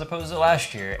draft as opposed to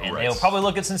last year, and Right. they'll probably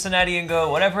look at Cincinnati and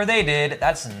go, whatever they did,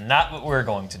 that's not what we're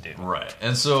going to do. Right,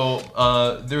 and so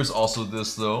there's also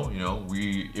this though.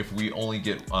 If we only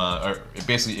get, or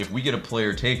basically, if we get a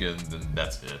player taken, then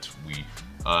that's it. We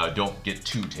don't get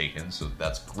 2 taken, so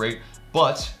that's great.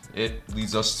 But it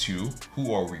leads us to,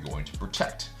 who are we going to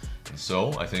protect? And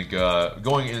so I think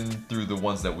going in through the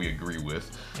ones that we agree with.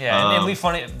 Yeah, and we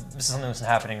funny. This is something that's been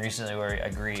happening recently where we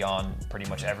agree on pretty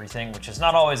much everything, which is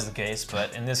not always the case.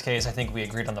 But in this case, I think we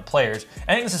agreed on the players.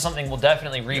 I think this is something we'll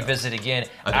definitely revisit again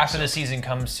after the season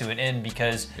comes to an end,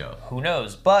 because who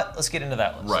knows? But let's get into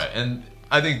that list. Right, and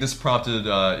I think this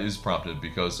is prompted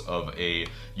because of a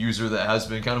user that has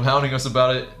been kind of hounding us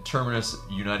about it, Terminus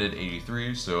United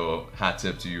 83. So hat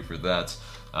tip to you for that.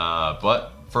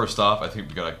 But first off, I think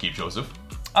we gotta keep Joseph.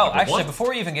 Oh, Number actually, one. before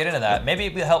we even get into that, maybe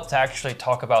it would help to actually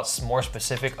talk about more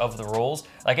specific of the rules.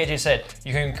 Like AJ said,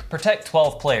 you can protect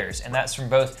 12 players, and that's from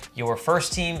both your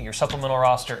first team, your supplemental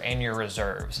roster, and your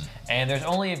reserves. And there's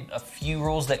only a few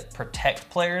rules that protect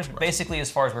players, but basically,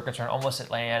 as far as we're concerned, almost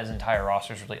Atlanta's entire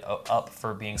roster is really up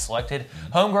for being selected.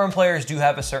 Homegrown players do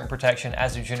have a certain protection,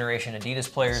 as do Generation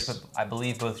Adidas players, but I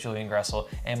believe both Julian Gressel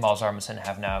and Miles Armisen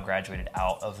have now graduated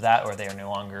out of that, or they are no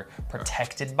longer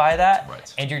protected by that.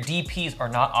 Right. And your DPs are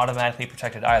not automatically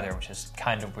protected either, which is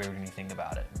kind of weird when you think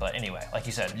about it. But anyway, like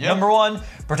you said, number one,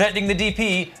 protecting the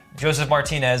DP, Josef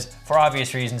Martinez, for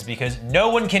obvious reasons, because no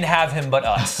one can have him but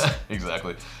us.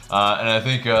 Exactly. And I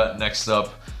think next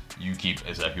up, you keep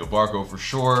Ezequiel Barco for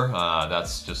sure.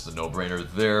 That's just a no-brainer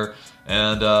there.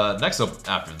 And next up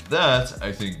after that,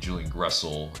 I think Julian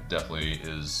Gressel definitely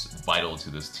is vital to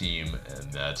this team.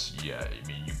 And that's, yeah, I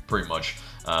mean, you pretty much,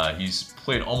 he's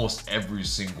played almost every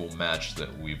single match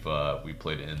that we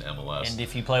played in MLS. And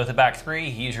if you play with a back three,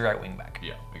 he's your right wing back.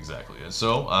 Yeah, exactly. And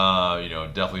so,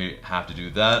 definitely have to do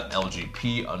that.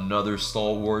 LGP, another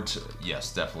stalwart.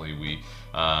 Yes, definitely we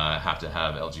have to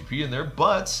have LGP in there,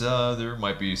 but there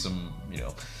might be some,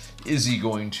 is he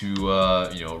going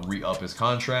to, re-up his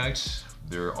contract?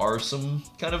 There are some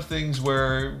kind of things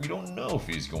where we don't know if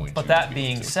he's going to. But that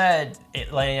being said,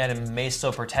 Atlanta United may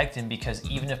still protect him because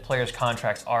even if players'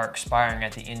 contracts are expiring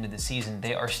at the end of the season,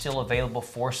 they are still available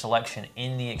for selection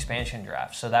in the expansion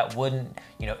draft. So that wouldn't,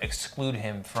 exclude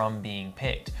him from being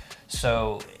picked.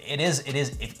 So it is.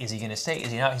 Is he going to stay?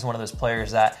 Is he not? He's one of those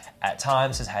players that at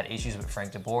times has had issues with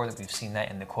Frank de Boer. That we've seen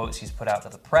that in the quotes he's put out to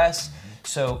the press.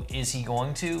 So is he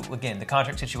going to? Again, the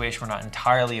contract situation we're not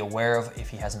entirely aware of if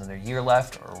he has another year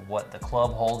left or what the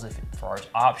club holds as far as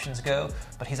options go.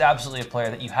 But he's absolutely a player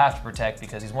that you have to protect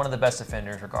because he's one of the best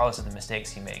defenders, regardless of the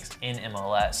mistakes he makes in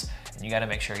MLS. And you got to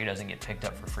make sure he doesn't get picked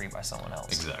up for free by someone else.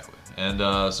 Exactly.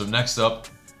 And so next up,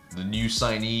 the new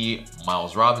signee,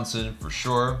 Miles Robinson, for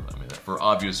sure. I mean, for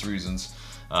obvious reasons.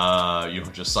 You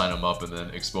don't just sign him up and then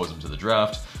expose him to the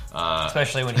draft.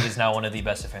 Especially when he's now one of the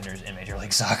best defenders in Major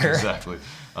League Soccer. Exactly.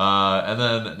 And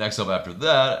then next up after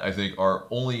that, I think our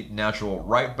only natural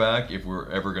right back, if we're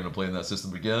ever going to play in that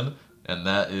system again, and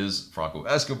that is Franco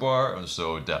Escobar. And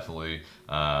so definitely,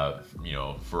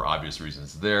 for obvious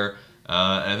reasons there.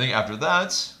 And I think after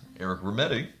that, Eric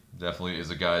Remedi definitely is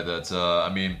a guy that,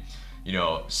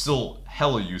 still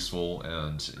hella useful,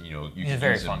 and you He's can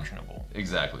very use him. functionable.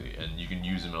 Exactly, and you can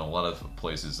use him in a lot of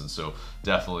places, and so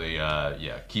definitely,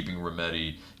 keeping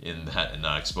Remedi in that and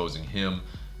not exposing him.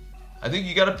 I think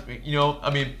you gotta,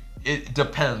 it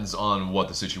depends on what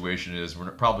the situation is.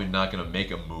 We're probably not gonna make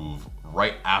a move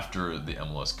right after the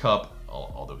MLS Cup,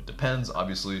 although it depends,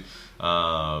 obviously.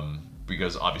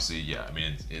 Because obviously,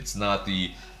 it's not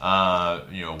the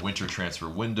winter transfer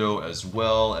window as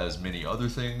well as many other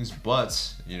things,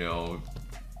 but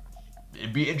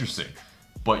it'd be interesting.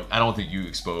 But I don't think you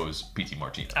expose Pity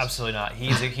Martinez. Absolutely not.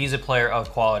 He's a player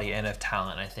of quality and of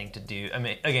talent, I think, to do. I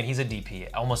mean, again, he's a DP.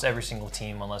 Almost every single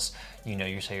team, unless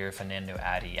you're Fernando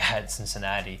Addy at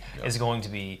Cincinnati, is going to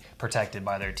be protected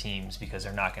by their teams because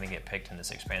they're not going to get picked in this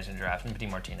expansion draft. And Pity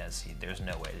Martinez, there's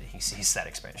no way that he sees that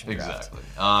expansion draft. Exactly.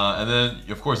 And then,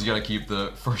 of course, you got to keep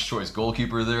the first choice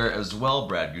goalkeeper there as well,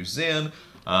 Brad Guzan.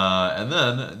 And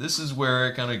then this is where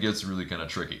it kind of gets really kind of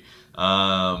tricky.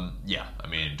 Jonathan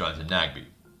Nagbe.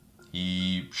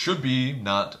 He should be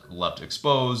not left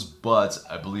exposed, but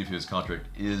I believe his contract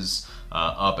is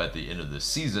up at the end of this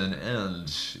season. And,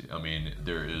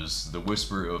 there is the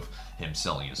whisper of him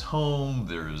selling his home.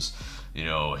 There's,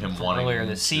 him wanting earlier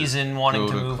this season, wanting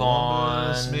to move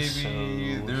Columbus, on. Maybe.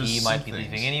 So he might be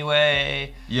leaving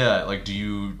anyway. Yeah, do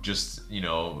you just,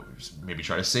 maybe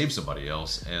try to save somebody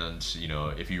else? And,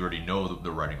 if you already know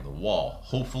the writing on the wall,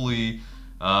 hopefully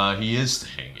he is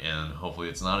staying, and hopefully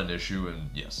it's not an issue, and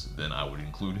yes, then I would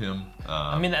include him.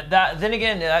 Then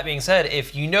again, that being said,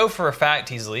 if you know for a fact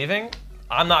he's leaving,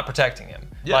 I'm not protecting him.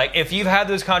 Yeah. If you've had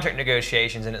those contract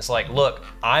negotiations and it's like, look,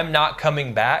 I'm not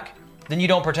coming back, then you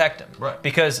don't protect him. Right.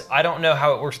 Because I don't know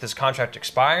how it works with his contract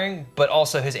expiring, but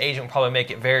also his agent will probably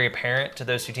make it very apparent to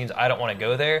those two teams, I don't want to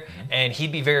go there. Mm-hmm. And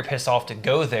he'd be very pissed off to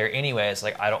go there anyway. It's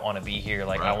like, I don't want to be here.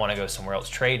 I want to go somewhere else,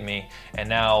 trade me. And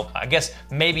now, I guess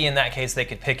maybe in that case, they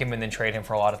could pick him and then trade him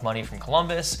for a lot of money from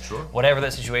Columbus. Sure. Whatever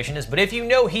that situation is. But if you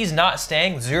know he's not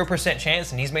staying, 0%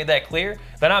 chance, and he's made that clear,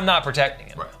 then I'm not protecting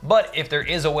him. Right. But if there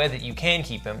is a way that you can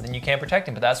keep him, then you can protect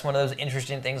him. But that's one of those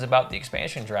interesting things about the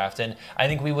expansion draft. And I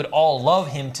think we would all love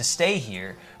him to stay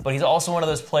here, but he's also one of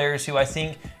those players who I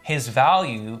think his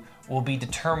value will be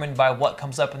determined by what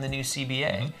comes up in the new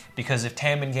CBA. Because if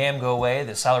Tam and Gam go away,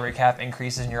 the salary cap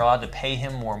increases and you're allowed to pay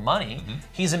him more money,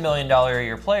 he's $1 million a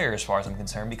year player as far as I'm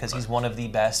concerned, because he's one of the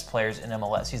best players in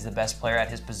MLS. He's the best player at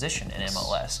his position in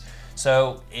MLS.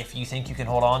 So if you think you can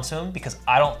hold on to him, because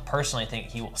I don't personally think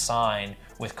he will sign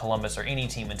with Columbus or any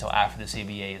team until after the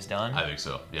CBA is done. I think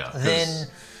so, yeah. Then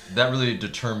that really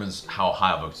determines how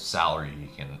high of a salary he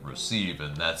can receive,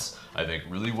 and that's, I think,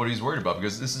 really what he's worried about,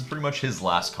 because this is pretty much his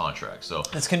last contract. So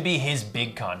this can be his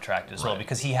big contract as well,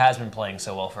 because he has been playing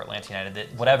so well for Atlanta United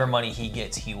that whatever money he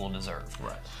gets, he will deserve.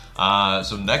 Right.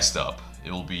 So next up,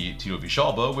 it will be Tito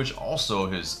Villalba, which also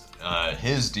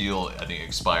his deal, I think,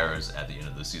 expires at the end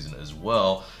of the season as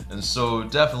well. And so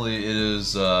definitely it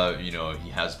is, he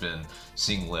has been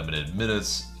seeing limited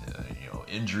minutes,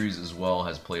 injuries as well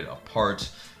has played a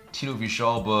part. Tito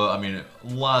Villalba, I mean,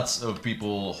 lots of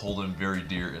people hold him very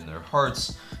dear in their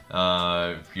hearts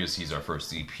because he's our first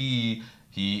DP.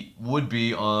 He would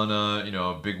be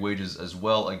on, big wages as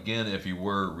well, again, if he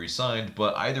were re-signed.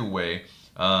 But either way,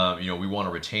 we want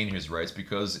to retain his rights,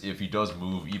 because if he does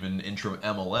move even interim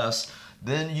MLS,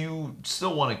 then you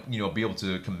still want to, be able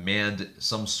to command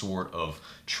some sort of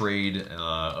trade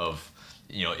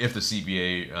if the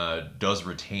CBA does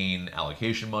retain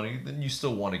allocation money, then you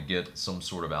still want to get some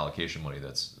sort of allocation money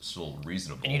that's still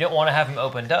reasonable. And you don't want to have him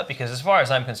opened up, because as far as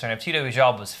I'm concerned, if Tito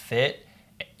Villalba was fit,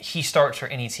 he starts for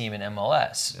any team in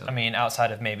MLS. Yeah. I mean,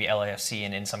 outside of maybe LAFC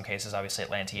and in some cases, obviously,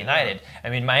 Atlanta United. Yeah. I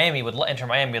mean, Inter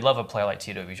Miami would love a player like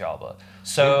Tito Villalba.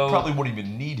 So they probably wouldn't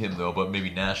even need him, though, but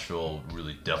maybe Nashville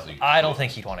really definitely could. I don't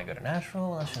think he'd want to go to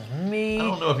Nashville. That's just me. I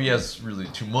don't know if he has really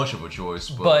too much of a choice,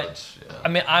 but yeah. I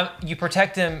mean, you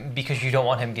protect him because you don't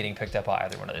want him getting picked up by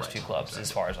either one of those two clubs,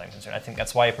 as far as I'm concerned. I think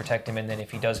that's why you protect him, and then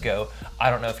if he does go,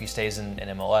 I don't know if he stays in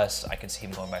MLS. I could see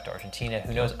him going back to Argentina.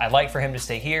 Who knows? I'd like for him to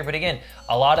stay here, but again,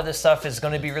 a lot of this stuff is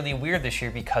going to be really weird this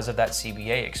year because of that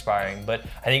CBA expiring. But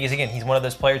I think he's one of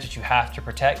those players that you have to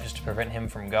protect just to prevent him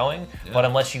from going. Yeah. But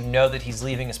unless you know that he's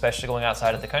leaving, especially going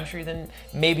outside of the country, then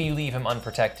maybe you leave him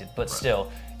unprotected. But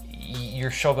still,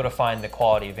 you're sure going to find the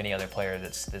quality of any other player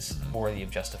that's worthy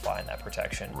of justifying that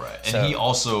protection. Right. And he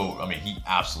also, he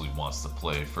absolutely wants to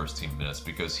play first team minutes,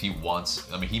 because he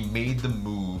made the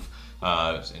move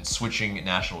in switching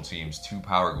national teams to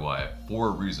Paraguay for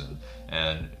a reason.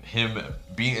 And him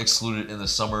being excluded in the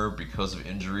summer because of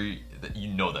injury,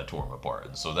 that tore him apart.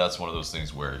 And so that's one of those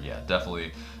things where,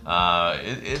 definitely,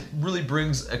 it really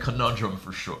brings a conundrum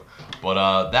for sure.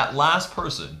 But that last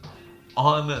person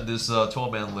on this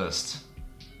 12-man list,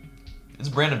 it's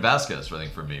Brandon Vazquez, I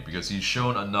think, for me, because he's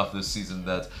shown enough this season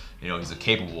that, he's a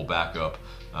capable backup.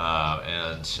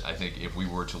 And I think if we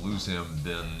were to lose him,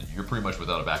 then you're pretty much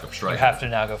without a backup striker. You have to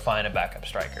now go find a backup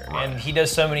striker. Right. And he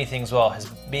does so many things well.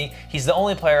 He's the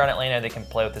only player on Atlanta that can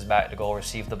play with his back to goal,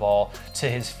 receive the ball to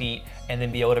his feet, and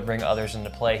then be able to bring others into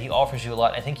play. He offers you a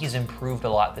lot. I think he's improved a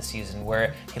lot this season,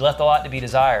 where he left a lot to be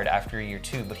desired after year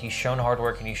 2, but he's shown hard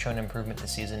work and he's shown improvement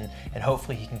this season, and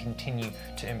hopefully he can continue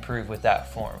to improve with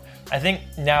that form. I think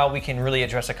now we can really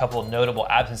address a couple of notable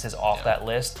absences off that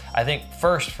list. I think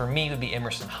first for me would be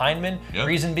Emerson Hyndman. Yep.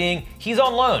 Reason being, he's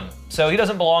on loan, so he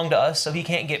doesn't belong to us, so he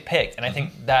can't get picked. And I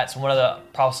think that's one of the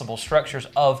possible structures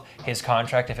of his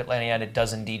contract if Atlanta United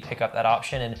does indeed pick up that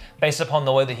option. And based upon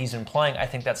the way that he's been playing, I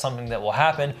think that's something that will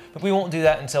happen, but we won't do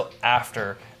that until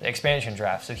after the expansion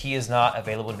draft. So he is not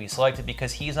available to be selected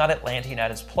because he's not Atlanta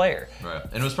United's player. Right,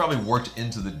 and it was probably worked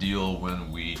into the deal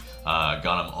when we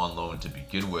got him on loan to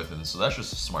begin with, and so that's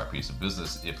just a smart piece of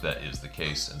business if that is the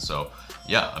case. And so,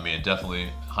 definitely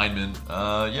Hyndman.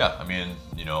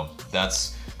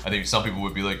 That's. I think some people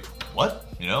would be like, "What?"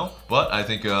 But I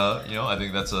think I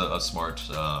think that's a smart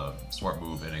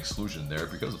move and exclusion there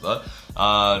because of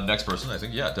that. Next person, I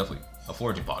think, definitely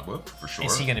Florentin Pogba for sure.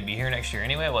 Is he going to be here next year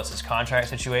anyway? What's his contract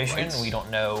situation? Right. We don't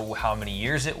know how many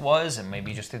years it was, and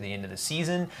maybe just through the end of the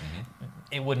season. Mm-hmm.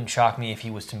 It wouldn't shock me if he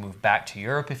was to move back to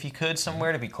Europe if he could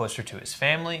somewhere to be closer to his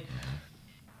family. Mm-hmm.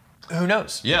 Who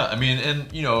knows? Yeah,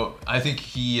 I think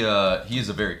he is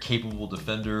a very capable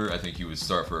defender. I think he would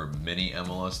start for many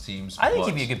MLS teams. I think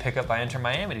he'd be a good pickup by Inter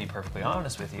Miami, to be perfectly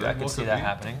honest with you. I could see that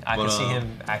happening. I could see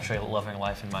him actually loving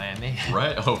life in Miami.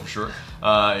 Right? Oh, for sure.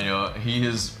 He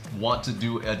is want to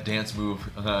do a dance move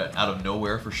out of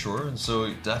nowhere for sure, and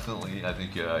so definitely, I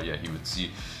think, he would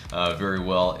see very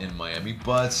well in Miami.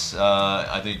 But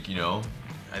I think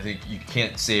you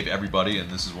can't save everybody, and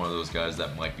this is one of those guys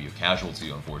that might be a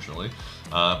casualty, unfortunately.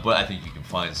 But I think you can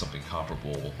find something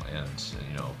comparable, and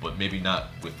but maybe not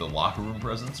with the locker room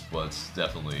presence, but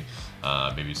definitely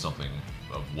maybe something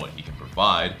of what he can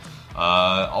provide.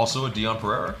 Also, Dion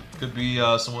Pereira could be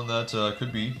someone that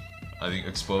could be I think,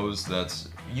 exposed that,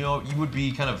 you would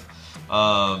be kind of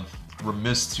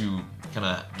remiss to kind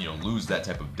of, lose that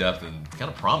type of depth and kind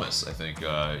of promise. I think,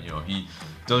 he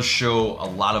does show a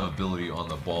lot of ability on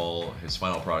the ball. His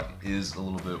final product is a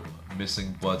little bit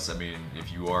missing, but I mean,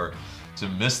 if you are to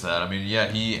miss that, I mean, yeah,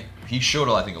 he showed,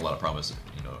 I think, a lot of promise,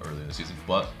 early in the season,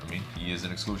 but I mean, he is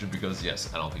an exclusion because,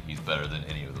 yes, I don't think he's better than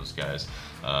any of those guys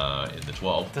in the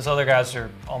 12. Those other guys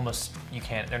are almost,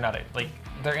 they're not,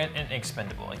 they're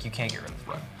inexpendable. Like, you can't get rid of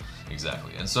them. Right,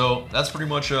 exactly. And so that's pretty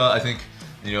much, I think,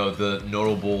 the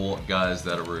notable guys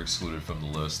that were excluded from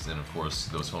the list, and of course,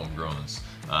 those homegrowns,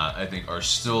 I think are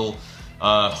still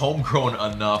homegrown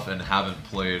enough and haven't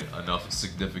played enough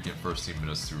significant first-team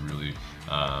minutes to really,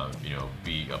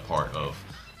 be a part of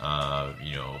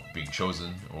being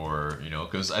chosen, or,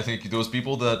 because I think those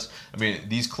people that, I mean,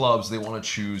 these clubs, they want to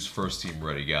choose first team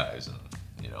ready guys, and,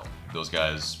 those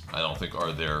guys, I don't think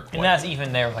are there quite. And that's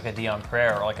even there with like a Dion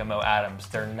Pereira or like a Mo Adams.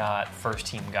 They're not first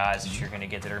team guys that you're going to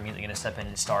get that are immediately going to step in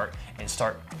and start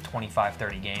 25,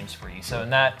 30 games for you. So in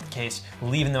that case,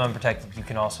 leaving them unprotected, you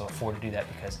can also afford to do that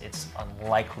because it's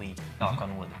unlikely, knock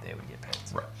on wood, that they would get paid.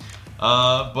 Right.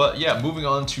 But yeah, moving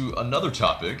on to another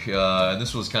topic, and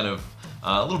this was kind of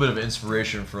a little bit of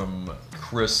inspiration from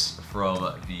Chris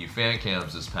from the fan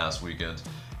cams this past weekend.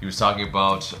 He was talking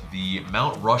about the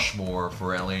Mount Rushmore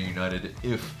for Atlanta United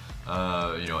if,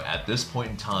 at this point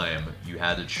in time, you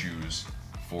had to choose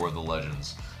for the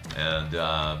legends. And,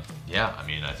 yeah, I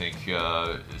mean, I think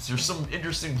there's some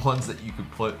interesting ones that you could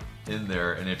put in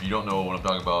there. And if you don't know what I'm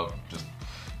talking about, just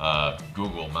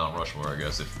Google Mount Rushmore, I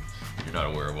guess, if you're not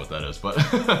aware of what that is. But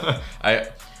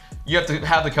you have to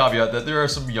have the caveat that there are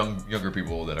some younger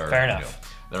people that are fair enough.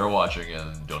 That are watching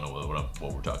and don't know what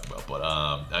we're talking about. But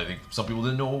I think some people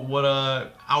didn't know what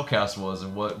Outkast was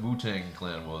and what Wu-Tang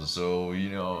Clan was. So,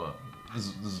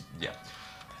 this yeah.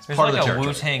 There's like a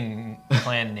Wu-Tang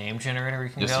Clan name generator where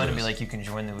you can go in and be like, you can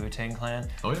join the Wu-Tang Clan.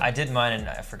 Oh, yeah. I did mine and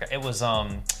I forgot. It was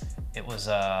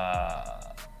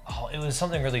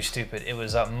something really stupid. It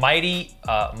was Mighty.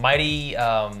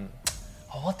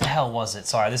 What the hell was it?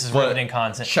 Sorry, this is riveting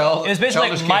content. It was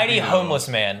basically like Mighty Homeless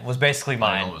Man was basically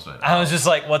mine. I was just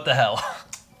like, what the hell?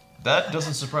 That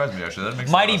doesn't surprise me, actually. That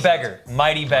makes Mighty Beggar.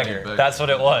 Mighty Beggar. That's what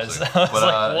it was. I was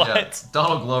like, what? Yeah,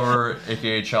 Donald Glover,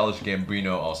 a.k.a. Childish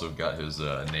Gambino, also got his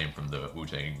name from the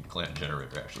Wu-Tang Clan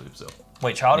generator, actually. So.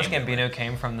 Wait, Childish Gambino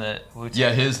came from the Wu-Tang?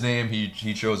 Yeah, his name,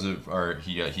 he chose it, or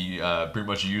he pretty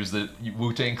much used the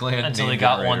Wu-Tang Clan until he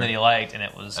got one that he liked, and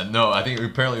it was... no, I think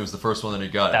apparently it was the first one that he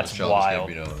got. That's wild.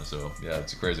 Gambino, so, yeah,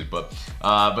 it's crazy. But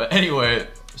anyway,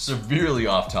 severely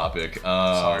off topic.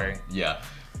 Sorry. Yeah.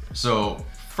 So,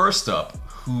 first up,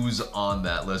 who's on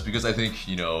that list? Because I think,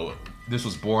 this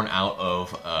was born out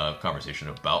of a conversation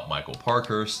about Michael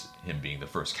Parkhurst, him being the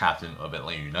first captain of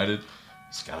Atlanta United.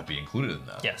 He's got to be included in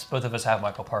that. Yes, both of us have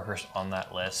Michael Parkhurst on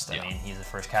that list. I mean, he's the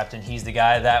first captain. He's the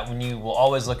guy that when you will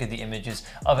always look at the images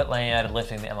of Atlanta United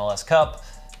lifting the MLS Cup,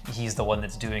 he's the one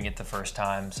that's doing it the first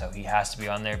time, so he has to be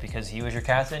on there because he was your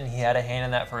captain. He had a hand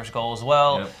in that first goal as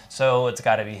well, so it's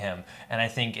got to be him. And I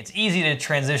think it's easy to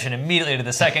transition immediately to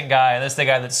the second guy, and that's the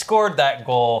guy that scored that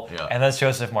goal, and that's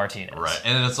Josef Martinez. Right,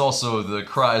 and it's also the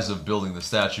cries of building the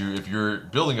statue. If you're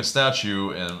building a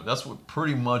statue, and that's what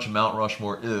pretty much Mount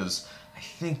Rushmore is, I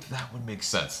think that would make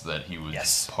sense that he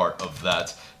was part of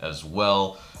that as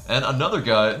well. And another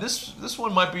guy, this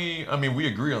one might be, I mean, we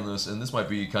agree on this, and this might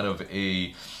be kind of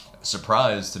a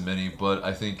surprise to many, but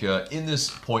I think in this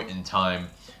point in time,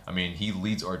 I mean, he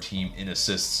leads our team in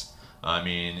assists. I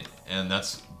mean, and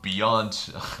that's beyond,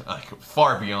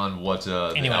 far beyond what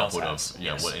the output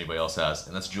of what anybody else has,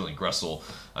 and that's Julian Gressel.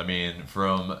 I mean,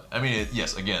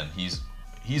 yes, again,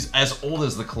 he's as old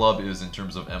as the club is in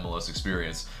terms of MLS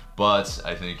experience, but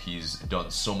I think he's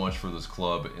done so much for this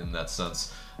club in that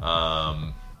sense.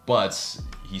 But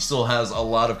he still has a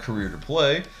lot of career to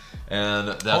play, and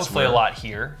that's hopefully a lot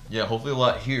here. Yeah, hopefully a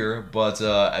lot here. But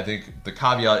I think the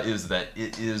caveat is that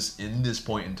it is in this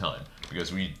point in time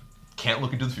because we can't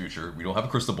look into the future. We don't have a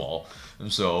crystal ball,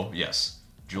 and so yes,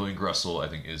 Julian Gressel I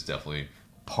think is definitely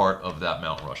part of that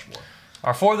Mount Rushmore.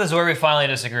 Our fourth is where we finally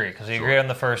disagree, because we agree on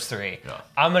the first three. Yeah.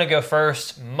 I'm going to go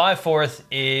first. My fourth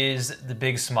is the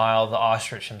big smile, the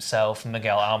ostrich himself,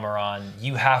 Miguel Almiron.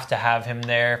 You have to have him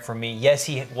there for me. Yes,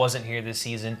 he wasn't here this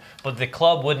season, but the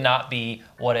club would not be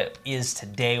what it is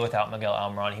today without Miguel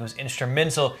Almiron. He was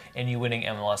instrumental in you winning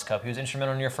MLS Cup. He was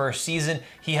instrumental in your first season.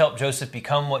 He helped Josef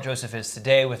become what Josef is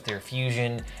today with their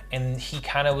fusion, and he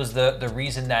kind of was the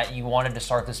reason that you wanted to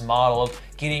start this model of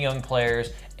getting young players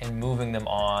and moving them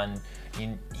on,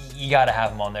 you got to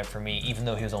have him on there for me, even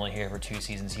though he was only here for 2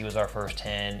 seasons. He was our first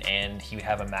 10, and he would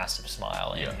have a massive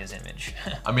smile in his image.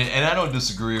 I mean, and I don't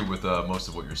disagree with most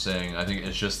of what you're saying. I think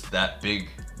it's just that big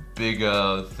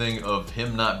thing of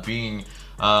him not being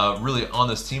really on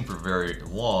this team for very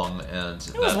long, and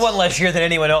it was one less year than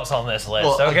anyone else on this list.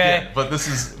 Well, okay, again, but this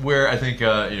is where I think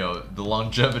the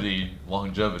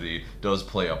longevity does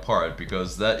play a part,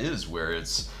 because that is where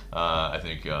it's I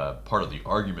think part of the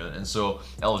argument. And so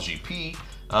LGP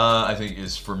I think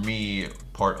is, for me,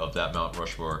 part of that Mount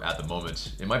Rushmore at the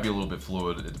moment. It might be a little bit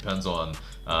fluid. It depends on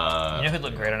you know who'd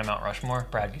look great on a Mount Rushmore?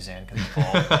 Brad Guzan could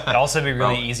fall. It'd also be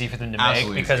really easy for them to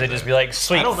make, because it'd just be like,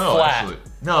 sweet, I don't know, flat. actually.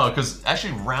 No, because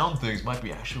actually round things might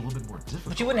be actually a little bit more difficult.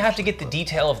 But you wouldn't have to get the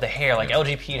detail of the hair. Like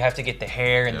LGP, you'd have to get the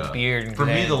hair and the beard. And for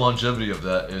me, the longevity of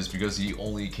that is because he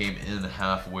only came in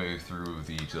halfway through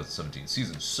the 2017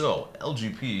 season. So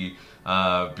LGP,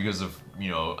 because of,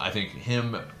 I think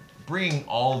him bringing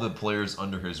all the players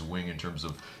under his wing in terms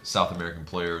of South American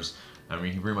players, I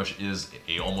mean, he pretty much is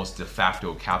a almost de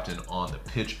facto captain on the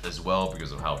pitch as well,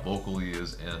 because of how vocal he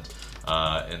is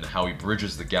and how he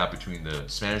bridges the gap between the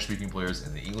Spanish-speaking players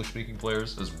and the English-speaking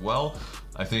players as well.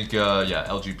 I think,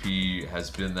 LGP has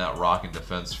been that rock in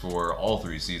defense for all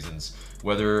 3 seasons.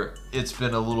 Whether it's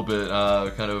been a little bit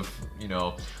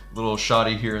little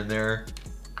shoddy here and there,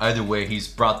 either way, he's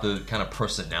brought the kind of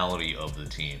personality of the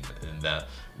team, and that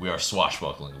we are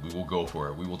swashbuckling. We will go for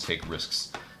it. We will take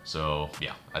risks. So,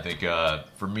 yeah, I think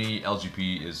for me,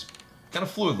 LGP is kind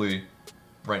of fluidly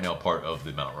right now part of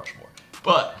the Mount Rushmore.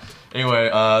 But anyway,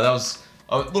 that was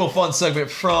a little fun segment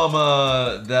from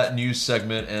that news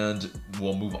segment, and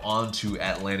we'll move on to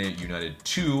Atlanta United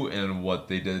 2 and what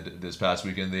they did this past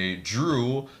weekend. They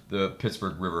drew the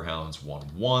Pittsburgh Riverhounds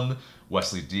 1-1.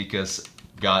 Wesley Dekas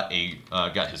got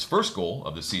his first goal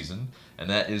of the season, and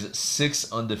that is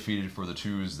 6 undefeated for the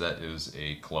Twos. That is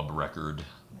a club record.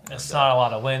 It's not a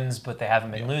lot of wins, but they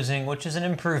haven't been losing, which is an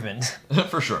improvement.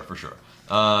 For sure.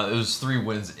 There's 3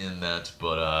 wins in that,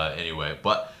 but anyway.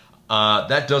 But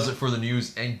that does it for the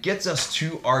news and gets us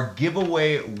to our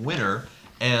giveaway winner.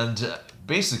 And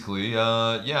basically,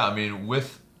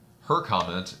 with her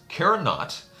comment, Kara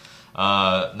Knott,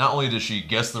 not only did she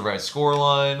guess the right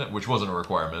scoreline, which wasn't a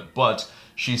requirement, but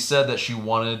she said that she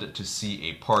wanted to see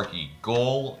a Parky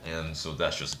goal, and so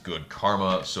that's just good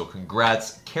karma. So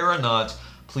congrats, Kara Knott.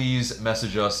 Please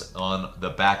message us on the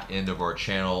back end of our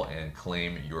channel and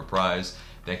claim your prize.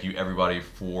 Thank you, everybody,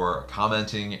 for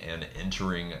commenting and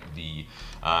entering the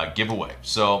giveaway.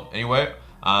 So anyway,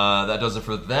 that does it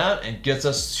for that and gets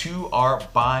us to our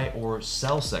buy or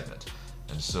sell segment.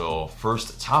 And so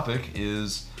first topic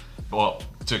is, well,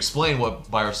 to explain what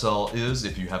buy or sell is,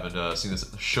 if you haven't seen this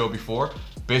show before,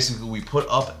 basically we put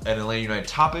up an Atlanta United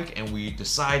topic and we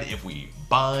decide if we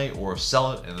buy or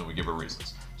sell it, and then we give our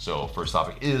reasons. So first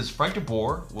topic is Frank de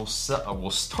Boer will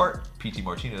start PT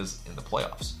Martinez in the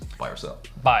playoffs. Buy or sell?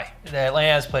 Buy.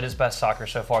 Atlanta has played its best soccer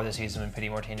so far this season when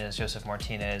PT Martinez, Joseph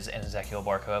Martinez, and Ezequiel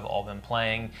Barco have all been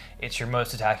playing. It's your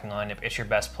most attacking lineup. It's your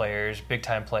best players, big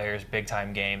time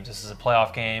games. This is a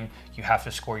playoff game. You have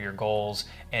to score your goals.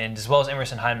 And as well as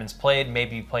Emerson Hyndman's played,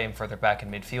 maybe you play him further back in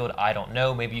midfield. I don't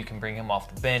know. Maybe you can bring him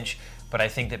off the bench. But I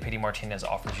think that Pity Martinez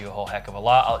offers you a whole heck of a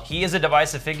lot. He is a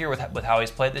divisive figure with how he's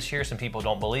played this year. Some people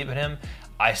don't believe in him.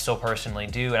 I still personally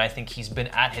do, and I think he's been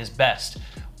at his best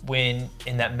when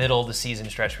in that middle of the season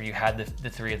stretch where you had the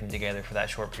 3 of them together for that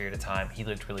short period of time. He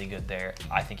looked really good there.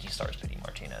 I think he starts Pity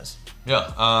Martinez.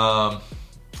 Yeah,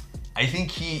 I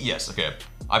think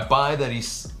I buy that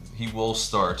he will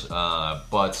start,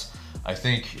 but I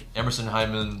think Emerson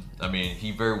Hyndman,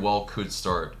 he very well could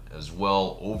start as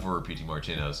well over PT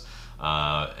Martinez.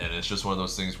 And it's just one of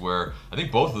those things where I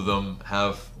think both of them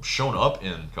have shown up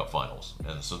in cup finals.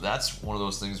 And so that's one of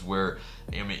those things where,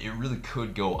 it really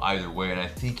could go either way. And I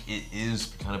think it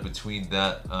is kind of between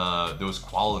that those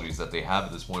qualities that they have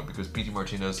at this point, because PT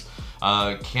Martinez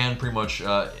can pretty much,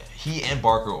 he and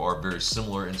Barco are very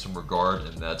similar in some regard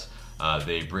in that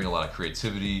they bring a lot of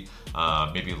creativity,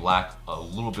 maybe lack a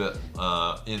little bit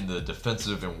in the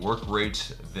defensive and work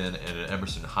rate than an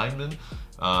Emerson Hyndman.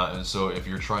 And so if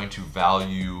you're trying to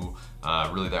value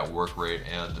really that work rate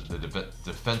and the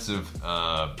defensive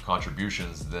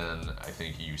contributions, then I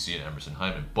think you see an Emerson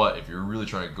Hyndman. But if you're really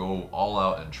trying to go all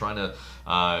out and trying to,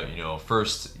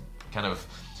 first kind of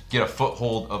get a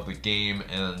foothold of the game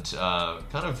and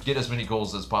kind of get as many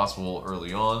goals as possible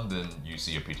early on, then you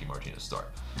see a PT Martinez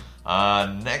start.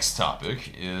 Next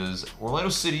topic is Orlando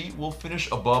City will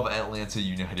finish above Atlanta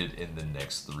United in the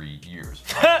next 3 years.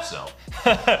 So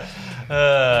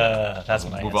that's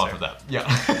my move answer. on from that.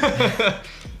 Yeah.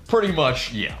 pretty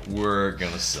much, yeah, we're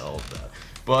gonna sell that.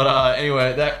 But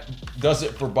anyway, that does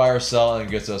it for buy or sell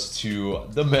and gets us to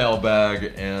the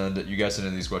mailbag. And you guys send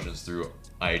in these questions through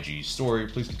IG story.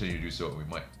 Please continue to do so, and we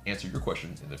might answer your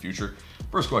question in the future.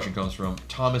 First question comes from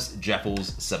Thomas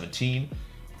Jaffles 17.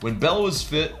 When Bello is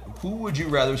fit, who would you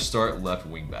rather start left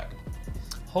wing back?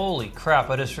 Holy crap!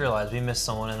 I just realized we missed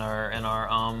someone in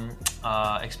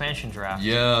our expansion draft.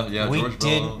 Yeah, we George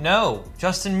didn't Bello. know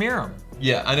Justin Meram.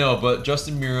 Yeah, I know, but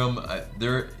Justin Meram,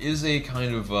 there is a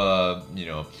kind of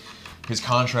his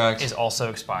contract Is also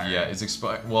expired. Yeah, it's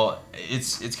expired. Well,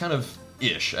 it's kind of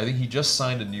ish. I think he just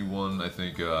signed a new one. I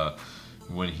think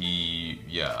when he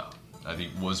I think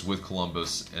was with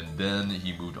Columbus, and then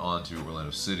he moved on to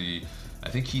Orlando City. I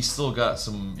think he's still got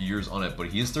some years on it, but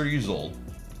he is 30 years old,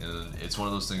 and it's one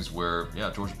of those things where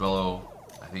George Bello,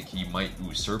 I think he might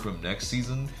usurp him next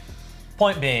season.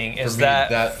 Point being is For me,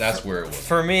 that's where it was.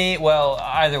 For me, well,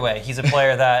 either way, he's a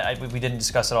player that we didn't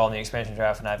discuss at all in the expansion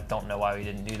draft, and I don't know why we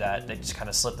didn't do that. They just kind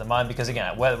of slipped in mind because,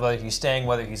 again, whether he's staying,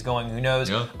 whether he's going, who knows?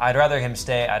 Yeah. I'd rather him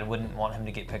stay. I wouldn't want him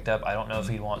to get picked up. I don't know if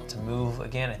he'd want to move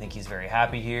again. I think he's very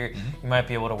happy here. You might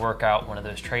be able to work out one of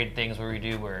those trade things where we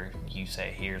do where you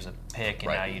say, here's a pick, and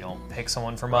Right. now you don't pick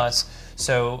someone from us.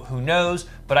 So who knows?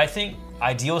 But I think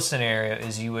ideal scenario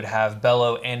is you would have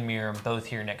Bello and Meram both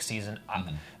here next season.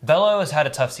 Bello has had a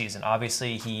tough season.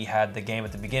 Obviously, he had the game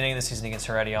at the beginning of the season against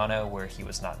Herediano where he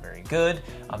was not very good.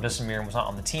 Justin Meram was not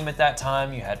on the team at that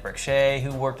time. You had Rick Shea,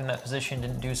 who worked in that position,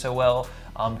 didn't do so well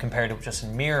compared to what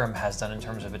Justin Meram has done in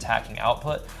terms of attacking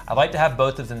output. I'd like to have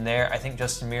both of them there. I think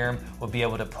Justin Meram would be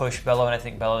able to push Bello, and I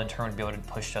think Bello in turn would be able to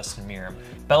push Justin Meram.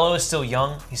 Bello is still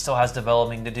young. He still has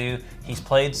developing to do. He's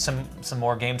played some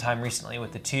more game time recently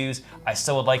with the twos. I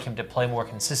still would like him to play more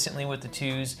consistently with the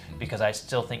twos because I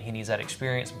still think he needs that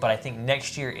experience. But I think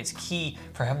next year it's key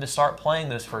for him to start playing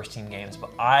those first team games.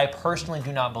 But I personally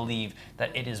do not believe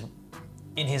that it is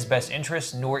in his best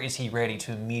interest, nor is he ready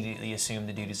to immediately assume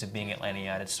the duties of being Atlanta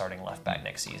United starting left back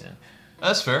next season.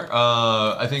 That's fair.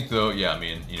 I think, though,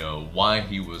 why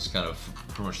he was kind of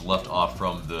pretty much left off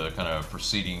from the kind of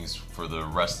proceedings for the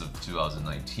rest of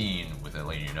 2019 with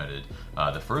Atlanta United,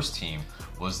 the first team,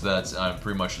 was that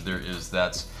pretty much there is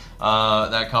that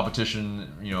competition,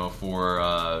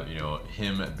 for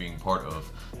him being part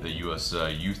of the U.S.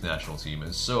 youth national team,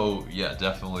 and so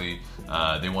definitely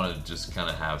they want to just kind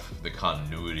of have the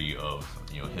continuity of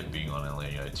him being on Atlanta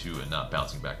United 2 and not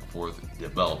bouncing back and forth,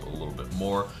 develop a little bit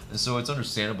more, and so it's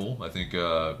understandable. I think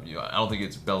I don't think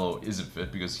it's Bello isn't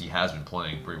fit because he has been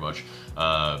playing pretty much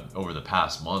over the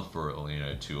past month for Atlanta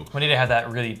United 2. We need to have that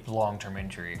really long-term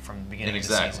injury from the beginning of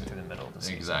the season through the middle of the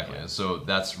season. Exactly, and so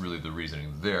that's really the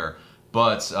reasoning there.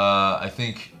 But I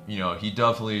think he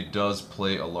definitely does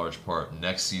play a large part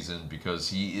next season because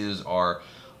he is our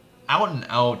out and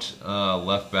out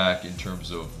left back in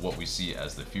terms of what we see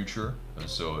as the future, and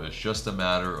so it's just a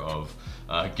matter of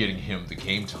getting him the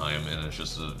game time, and it's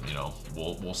just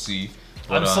we'll see.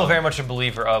 But, I'm still very much a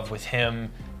believer of with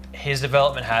him. His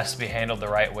development has to be handled the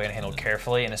right way and handled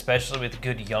carefully, and especially with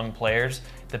good young players,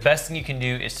 the best thing you can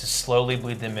do is to slowly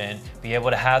bleed them in, be able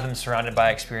to have them surrounded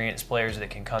by experienced players that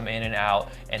can come in and out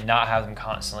and not have them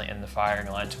constantly in the firing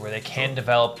line to where they can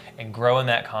develop and grow in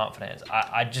that confidence.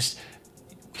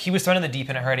 He was thrown in the deep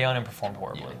end at Herediano and performed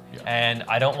horribly. Yeah. And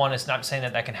I don't want to, not saying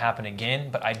that can happen again,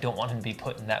 but I don't want him to be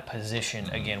put in that position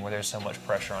again where there's so much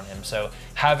pressure on him. So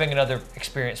having another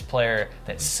experienced player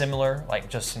that's similar, like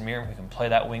Justin Meram, who can play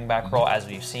that wing-back role as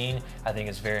we've seen, I think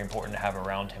it's very important to have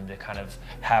around him to kind of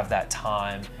have that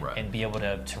time and be able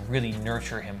to really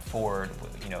nurture him forward,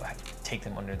 take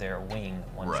them under their wing,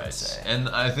 one should say. And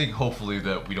I think hopefully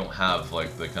that we don't have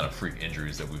like the kind of freak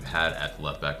injuries that we've had at the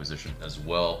left back position as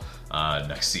well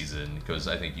next season, because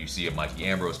I think you see a Mikey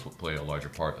Ambrose play a larger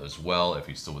part as well if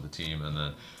he's still with the team, and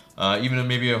then even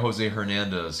maybe a Jose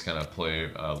Hernandez kind of play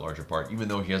a larger part, even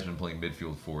though he has been playing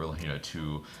midfield for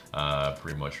two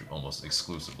pretty much almost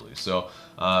exclusively. So,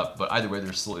 but either way,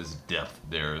 there still is depth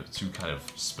there to kind of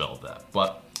spell that.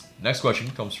 But next question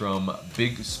comes from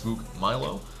Big Spook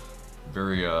Milo.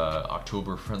 Very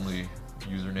October-friendly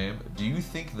username. Do you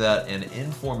think that an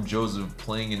informed Joseph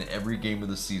playing in every game of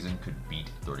the season could beat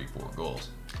 34 goals?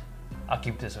 I'll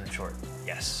keep this one short.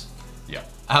 Yes. Yeah,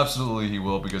 absolutely he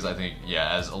will, because I think,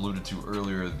 as alluded to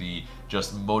earlier, the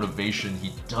just motivation,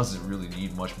 he doesn't really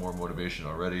need much more motivation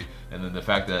already. And then the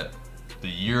fact that the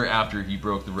year after he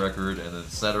broke the record and then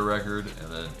set a record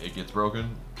and then it gets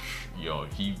broken,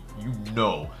 you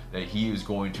know that he is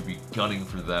going to be gunning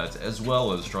for that as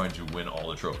well as trying to win all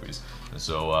the trophies. And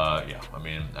so, I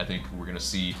think we're going to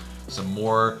see some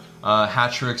more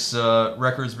hat tricks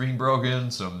records being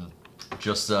broken, some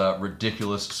just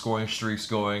ridiculous scoring streaks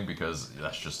going, because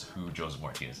that's just who Joseph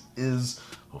Martinez is.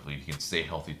 Hopefully he can stay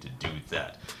healthy to do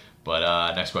that.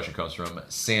 But next question comes from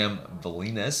Sam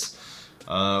Valines.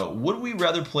 Would we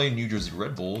rather play New Jersey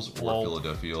Red Bulls or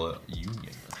Philadelphia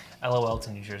Union? LOL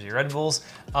to New Jersey Red Bulls.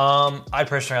 I'd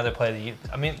personally rather play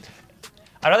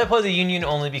I'd rather play the Union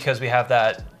only because we have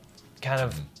that kind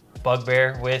of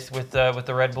bugbear with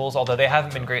the Red Bulls. Although they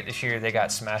haven't been great this year, they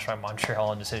got smashed by Montreal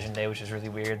on decision day, which is really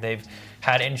weird. They've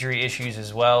had injury issues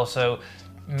as well. So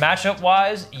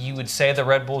matchup-wise, you would say the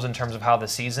Red Bulls in terms of how the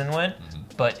season went,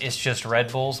 but it's just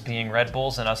Red Bulls being Red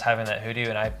Bulls and us having that hoodoo,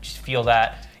 and I just feel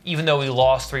that even though we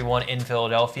lost 3-1 in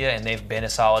Philadelphia and they've been a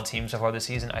solid team so far this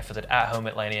season, I feel that at home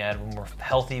at Laniad, when we're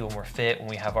healthy, when we're fit, when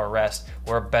we have our rest,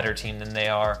 we're a better team than they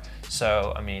are.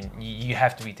 So, I mean, you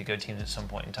have to beat the good teams at some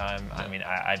point in time. I mean,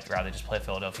 I'd rather just play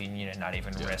Philadelphia Union and not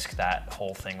even risk that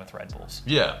whole thing with Red Bulls.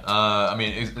 Yeah, I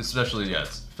mean, especially,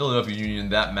 it's Philadelphia Union,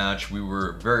 that match, we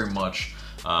were very much,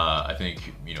 I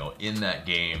think, in that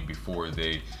game before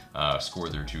they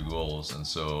scored their 2 goals. And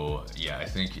so, yeah, I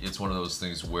think it's one of those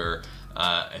things where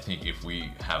I think if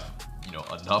we have,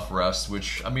 enough rest,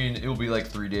 which, I mean, it will be like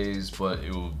 3 days, but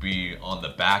it will be on the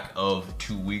back of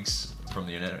 2 weeks from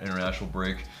the international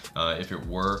break, if it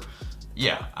were.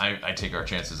 Yeah, I take our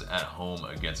chances at home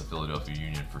against a Philadelphia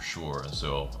Union for sure. And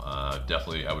so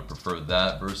definitely I would prefer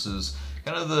that versus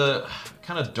kind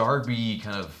of derby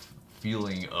kind of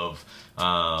feeling of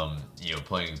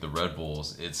playing the Red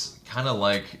Bulls. It's kind of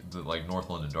like North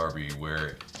London Derby,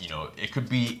 where it could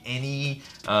be any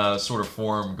sort of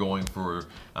form going for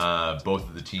both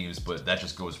of the teams, but that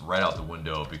just goes right out the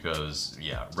window because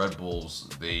Red Bulls,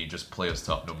 they just play us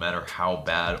tough no matter how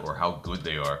bad or how good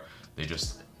they are. They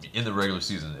just, in the regular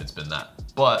season, it's been that.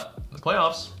 But in the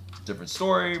playoffs, different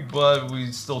story, but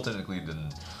we still technically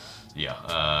didn't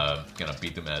gonna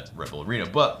beat them at Red Bull Arena,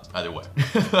 but either way.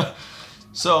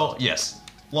 So, yes,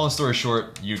 long story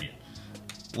short, Union.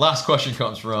 Last question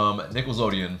comes from Nichols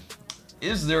Odian.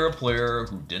 Is there a player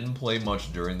who didn't play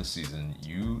much during the season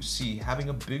you see having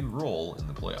a big role in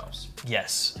the playoffs?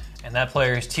 Yes, and that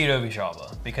player is Tito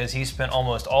Villalba, because he spent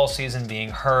almost all season being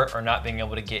hurt or not being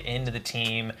able to get into the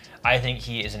team. I think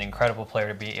he is an incredible player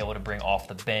to be able to bring off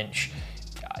the bench.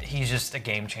 He's just a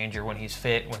game changer when he's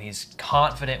fit, when he's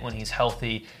confident, when he's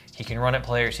healthy. He can run at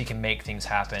players, he can make things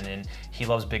happen, and he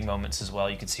loves big moments as well.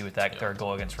 You could see with that third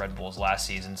goal against Red Bulls last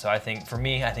season. So I think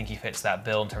he fits that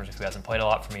bill in terms of who hasn't played a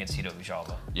lot. For me, it's Tito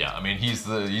Villalba. Yeah, I mean, he's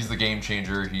the game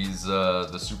changer. He's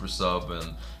the super sub,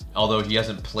 and although he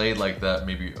hasn't played like that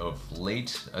maybe of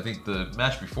late, I think the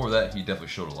match before that he definitely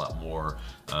showed a lot more,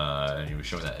 and he was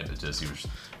showing that impetus. He was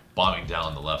bombing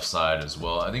down the left side as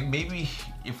well. I think maybe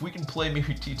if we can play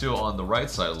maybe Tito on the right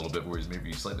side a little bit, where he's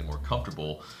maybe slightly more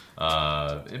comfortable,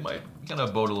 it might kind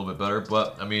of bode a little bit better.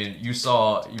 But I mean, you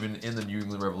saw even in the New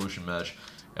England Revolution match,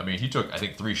 I mean, he took, I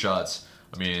think, 3 shots.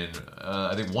 I mean,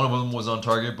 I think one of them was on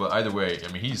target, but either way,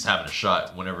 I mean, he's having a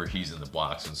shot whenever he's in the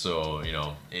box. And so,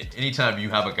 anytime you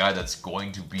have a guy that's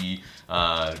going to be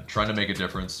trying to make a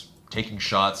difference, taking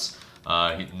shots,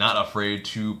 not afraid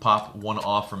to pop one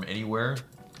off from anywhere,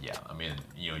 yeah, I mean,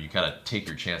 you kind of take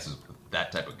your chances with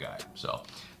that type of guy. So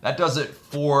that does it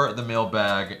for the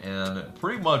mailbag, and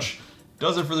pretty much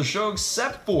does it for the show,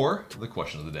 except for the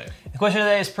question of the day. The question of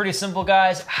the day is pretty simple,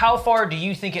 guys. How far do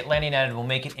you think Atlanta United will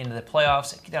make it into the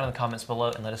playoffs? Get down in the comments below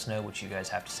and let us know what you guys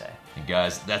have to say. And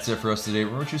guys, that's it for us today.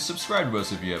 Remember to subscribe to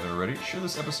us if you haven't already, share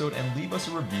this episode, and leave us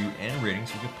a review and rating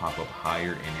so we can pop up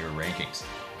higher in your rankings.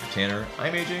 For Tanner,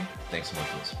 I'm AJ. Thanks so much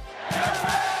for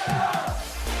listening.